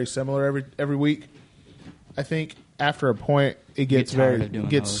videos were very similar every week. I think after a point it gets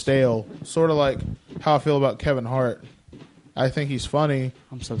stale, sort of like how I feel about Kevin Hart. I think he's funny.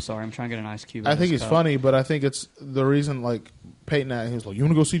 I'm so sorry. I'm trying to get an ice cube. I think he's funny, but I think it's the reason Peyton he was like, "You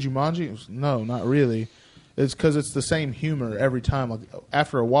want to go see Jumanji?" It was, no, not really. It's because it's the same humor every time. Like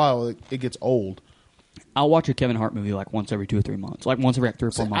after a while, it gets old. I'll watch a Kevin Hart movie once every 2 or 3 months, once every 3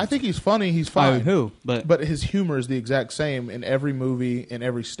 or 4 months. I think he's funny. He's fine. But his humor is the exact same in every movie, in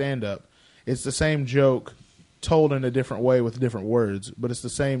every stand-up. It's the same joke told in a different way with different words, but it's the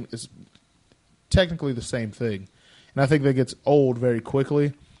same. It's technically the same thing, and I think that gets old very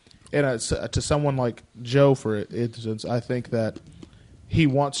quickly. And to someone like Joe, for instance, I think that he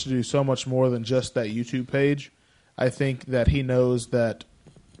wants to do so much more than just that YouTube page. I think that he knows that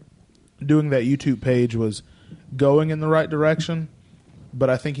doing that YouTube page was going in the right direction, but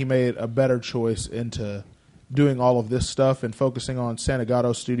I think he made a better choice into doing all of this stuff and focusing on Santa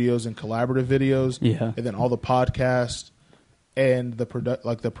Gato Studios and collaborative videos, and then all the podcasts and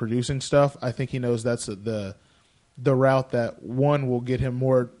the producing stuff. I think he knows that's the route that one will get him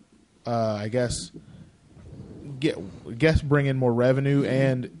more, bring in more revenue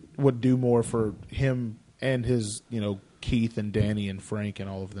and would do more for him and his, Keith and Danny and Frank and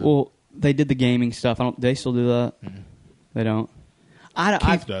all of them. Well, they did the gaming stuff. They still do that? Mm-hmm. They don't?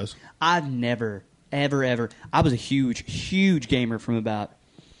 Keith does. I've never, ever. I was a huge gamer from about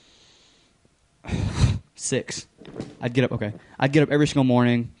 6. I'd get up every single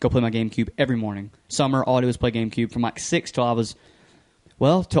morning, go play my GameCube every morning. Summer, all I do was play GameCube from 6 till I was,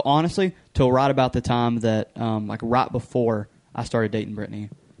 till right about the time that, right before I started dating Brittany.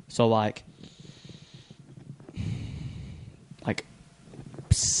 So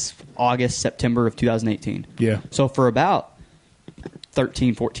August, September of 2018. Yeah. So for about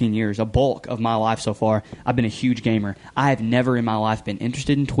 13, 14 years, a bulk of my life so far, I've been a huge gamer. I have never in my life been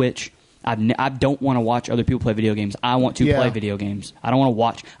interested in Twitch. I don't want to watch other people play video games. I want to play video games. I don't want to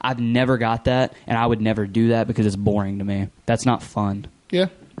watch. I've never got that, and I would never do that because it's boring to me. That's not fun. Yeah.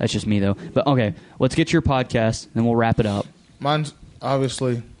 That's just me, though. But, okay, let's get your podcast, and we'll wrap it up. Mine's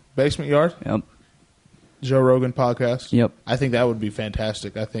obviously Basement Yard. Yep. Joe Rogan podcast. Yep. I think that would be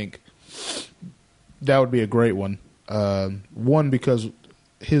fantastic. I think that would be a great one. One, because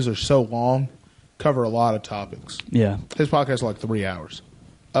his are so long, cover a lot of topics. Yeah. His podcast is like 3 hours.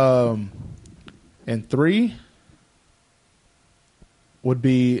 And 3 would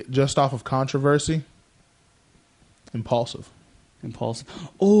be just off of controversy. Impulsive.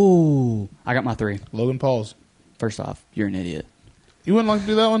 Oh, I got my 3. Logan Paul's. First off, you're an idiot. You wouldn't like to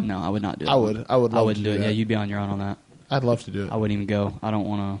do that one? No, I would not do that. I would. I would. Love I wouldn't to do it. that. Yeah, you'd be on your own on that. I'd love to do it. I wouldn't even go. I don't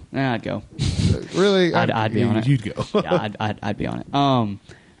want to. I'd go. Really? I'd be on it. You'd go. Yeah, I'd be on it.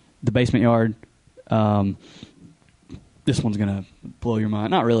 The Basement Yard. This one's gonna blow your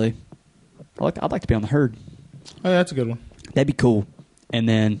mind. Not really. I'd like to be on the Herd. Oh, yeah, that's a good one. That'd be cool. And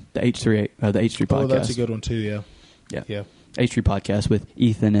then the H3 podcast. Oh, that's a good one too. Yeah. Yeah. H3 podcast with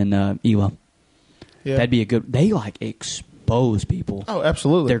Ethan and Ewa. Yeah. That'd be a good. They expose people. Oh,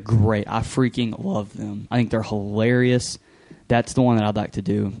 absolutely. They're great. I freaking love them. I think they're hilarious. That's the one that I'd like to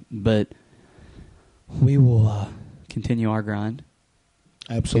do. But we will continue our grind.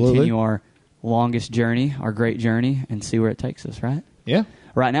 Absolutely. Continue our longest journey, our great journey, and see where it takes us, right? Yeah.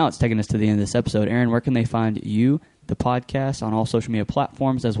 Right now, it's taking us to the end of this episode. Aaron, where can they find you, the podcast, on all social media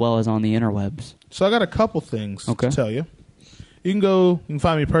platforms, as well as on the interwebs? So I got a couple things to tell you. You can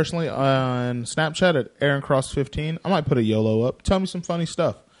find me personally on Snapchat at AaronCross15. I might put a YOLO up. Tell me some funny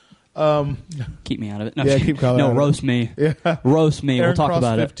stuff. Keep me out of it. No, keep Kyle out of roast it. me. Yeah. Roast me. We'll talk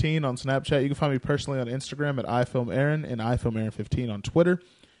about it. AaronCross15 on Snapchat. You can find me personally on Instagram at iFilmAaron and iFilmAaron15 on Twitter.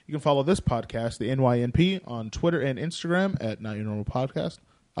 You can follow this podcast, the NYNP, on Twitter and Instagram at Not Your Normal Podcast,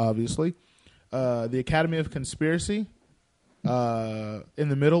 obviously. The Academy of Conspiracy, in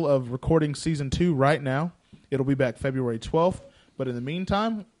the middle of recording Season 2 right now. It'll be back February 12th. But in the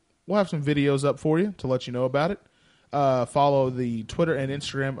meantime, we'll have some videos up for you to let you know about it. Follow the Twitter and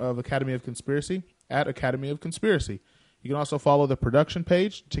Instagram of Academy of Conspiracy at Academy of Conspiracy. You can also follow the production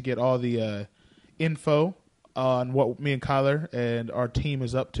page to get all the info on what me and Kyler and our team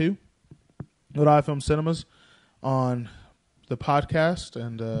is up to at iFilm Cinemas on the podcast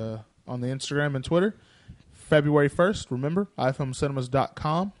and on the Instagram and Twitter. February 1st, remember,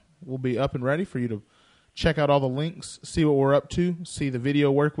 iFilmCinemas.com will be up and ready for you to check out all the links, see what we're up to, see the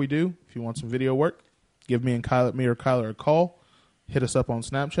video work we do. If you want some video work, give me or Kyler a call. Hit us up on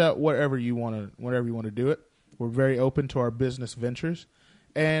Snapchat, whatever you want to do it. We're very open to our business ventures.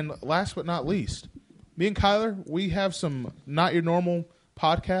 And last but not least, me and Kyler, we have some Not Your Normal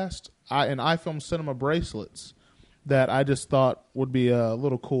podcast and iFilm Cinema bracelets that I just thought would be a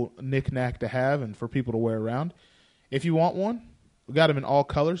little cool knick-knack to have and for people to wear around. If you want one, we got them in all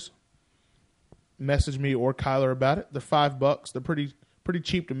colors. Message me or Kyler about it. They're $5. They're pretty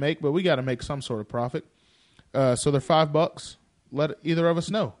cheap to make, but we got to make some sort of profit. So they're $5. Let either of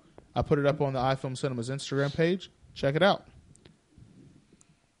us know. I put it up on the iFilm Cinemas Instagram page. Check it out.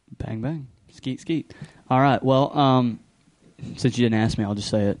 Bang, bang. Skeet, skeet. All right. Well, since you didn't ask me, I'll just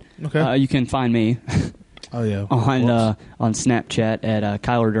say it. Okay. You can find me oh yeah on Snapchat at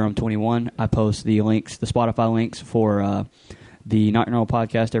Kyler Durham 21. I post the links, the Spotify links for the Not Your Normal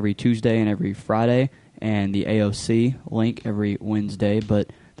podcast every Tuesday and every Friday, and the AOC link every Wednesday.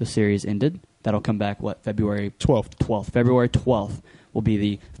 But the series ended. That'll come back, February 12th. February 12th will be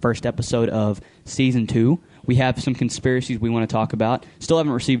the first episode of Season 2. We have some conspiracies we want to talk about. Still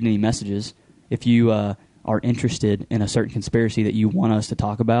haven't received any messages. If you are interested in a certain conspiracy that you want us to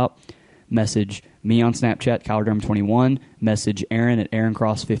talk about, message me on Snapchat, KylerDurham21, message Aaron at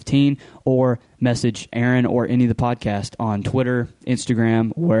AaronCross15, or message Aaron or any of the podcast on Twitter,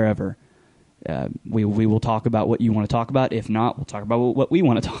 Instagram, wherever. We will talk about what you want to talk about. If not, we'll talk about what we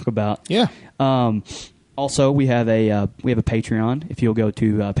want to talk about. Yeah. Also, we have a Patreon. If you'll go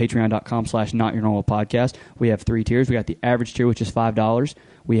to patreon.com/notyournormalpodcast, we have 3 tiers. We got the average tier, which is $5.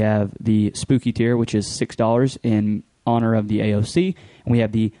 We have the spooky tier, which is $6 in honor of the AOC, and we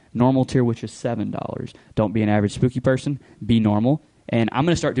have the normal tier, which is $7. Don't be an average spooky person. Be normal. And I'm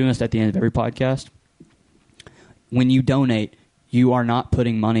going to start doing this at the end of every podcast. When you donate, you are not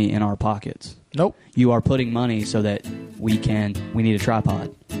putting money in our pockets. Nope. You are putting money so that we need a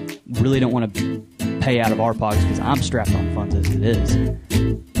tripod. Really don't want to pay out of our pockets because I'm strapped on funds as it is.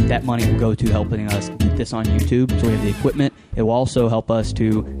 That money will go to helping us get this on YouTube, so we have the equipment. It will also help us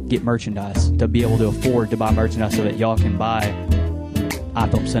to get merchandise, to be able to afford to buy merchandise so that y'all can buy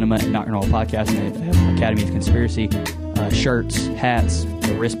iFilm Cinema and Not Your Normal Podcast and the Academy of Conspiracy shirts, hats,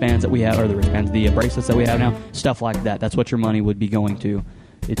 the wristbands that we have, or the bracelets that we have now, stuff like that. That's what your money would be going to.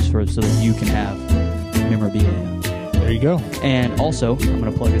 It's so that you can have memorabilia. There you go. And also, I'm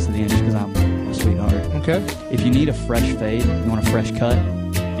going to plug this at the end just because I'm a sweetheart. Okay. If you need a fresh fade, you want a fresh cut,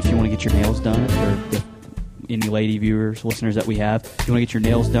 if you want to get your nails done, for any lady viewers, listeners that we have, if you want to get your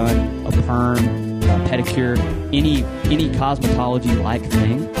nails done, a perm, pedicure, any cosmetology-like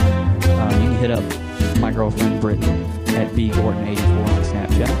thing, you can hit up my girlfriend Brittany at bgorton84 on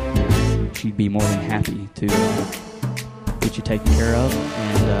Snapchat. She'd be more than happy to get you taken care of.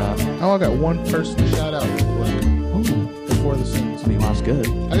 And I got one person to shout out real quick before the sentence. I mean, that's good.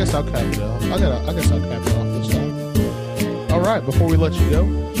 I guess I'll cap it off. I guess I'll cap it off this time. All right, before we let you go,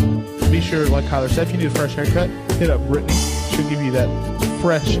 be sure, like Kyler said, if you need a fresh haircut, hit up Brittany. She'll give you that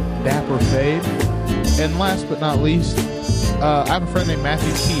fresh, dapper fade. And last but not least, I have a friend named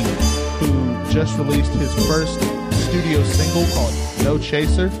Matthew Key who just released his first studio single called No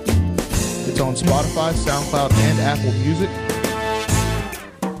Chaser. It's on Spotify, SoundCloud, and Apple Music.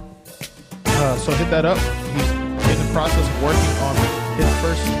 So hit that up. He's in the process of working on his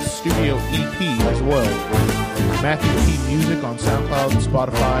first studio EP as well. Matthew Key Music on SoundCloud,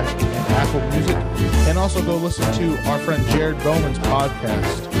 Spotify, and Apple Music. And also go listen to our friend Jared Bowman's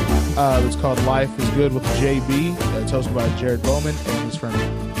podcast. It's called Life is Good with JB. It's hosted by Jared Bowman and his friend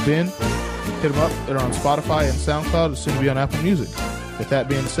Ben. Hit them up. They're on Spotify and SoundCloud. It's soon to be on Apple Music. With that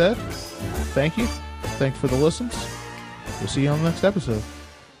being said, thank you. Thanks for the listens. We'll see you on the next episode.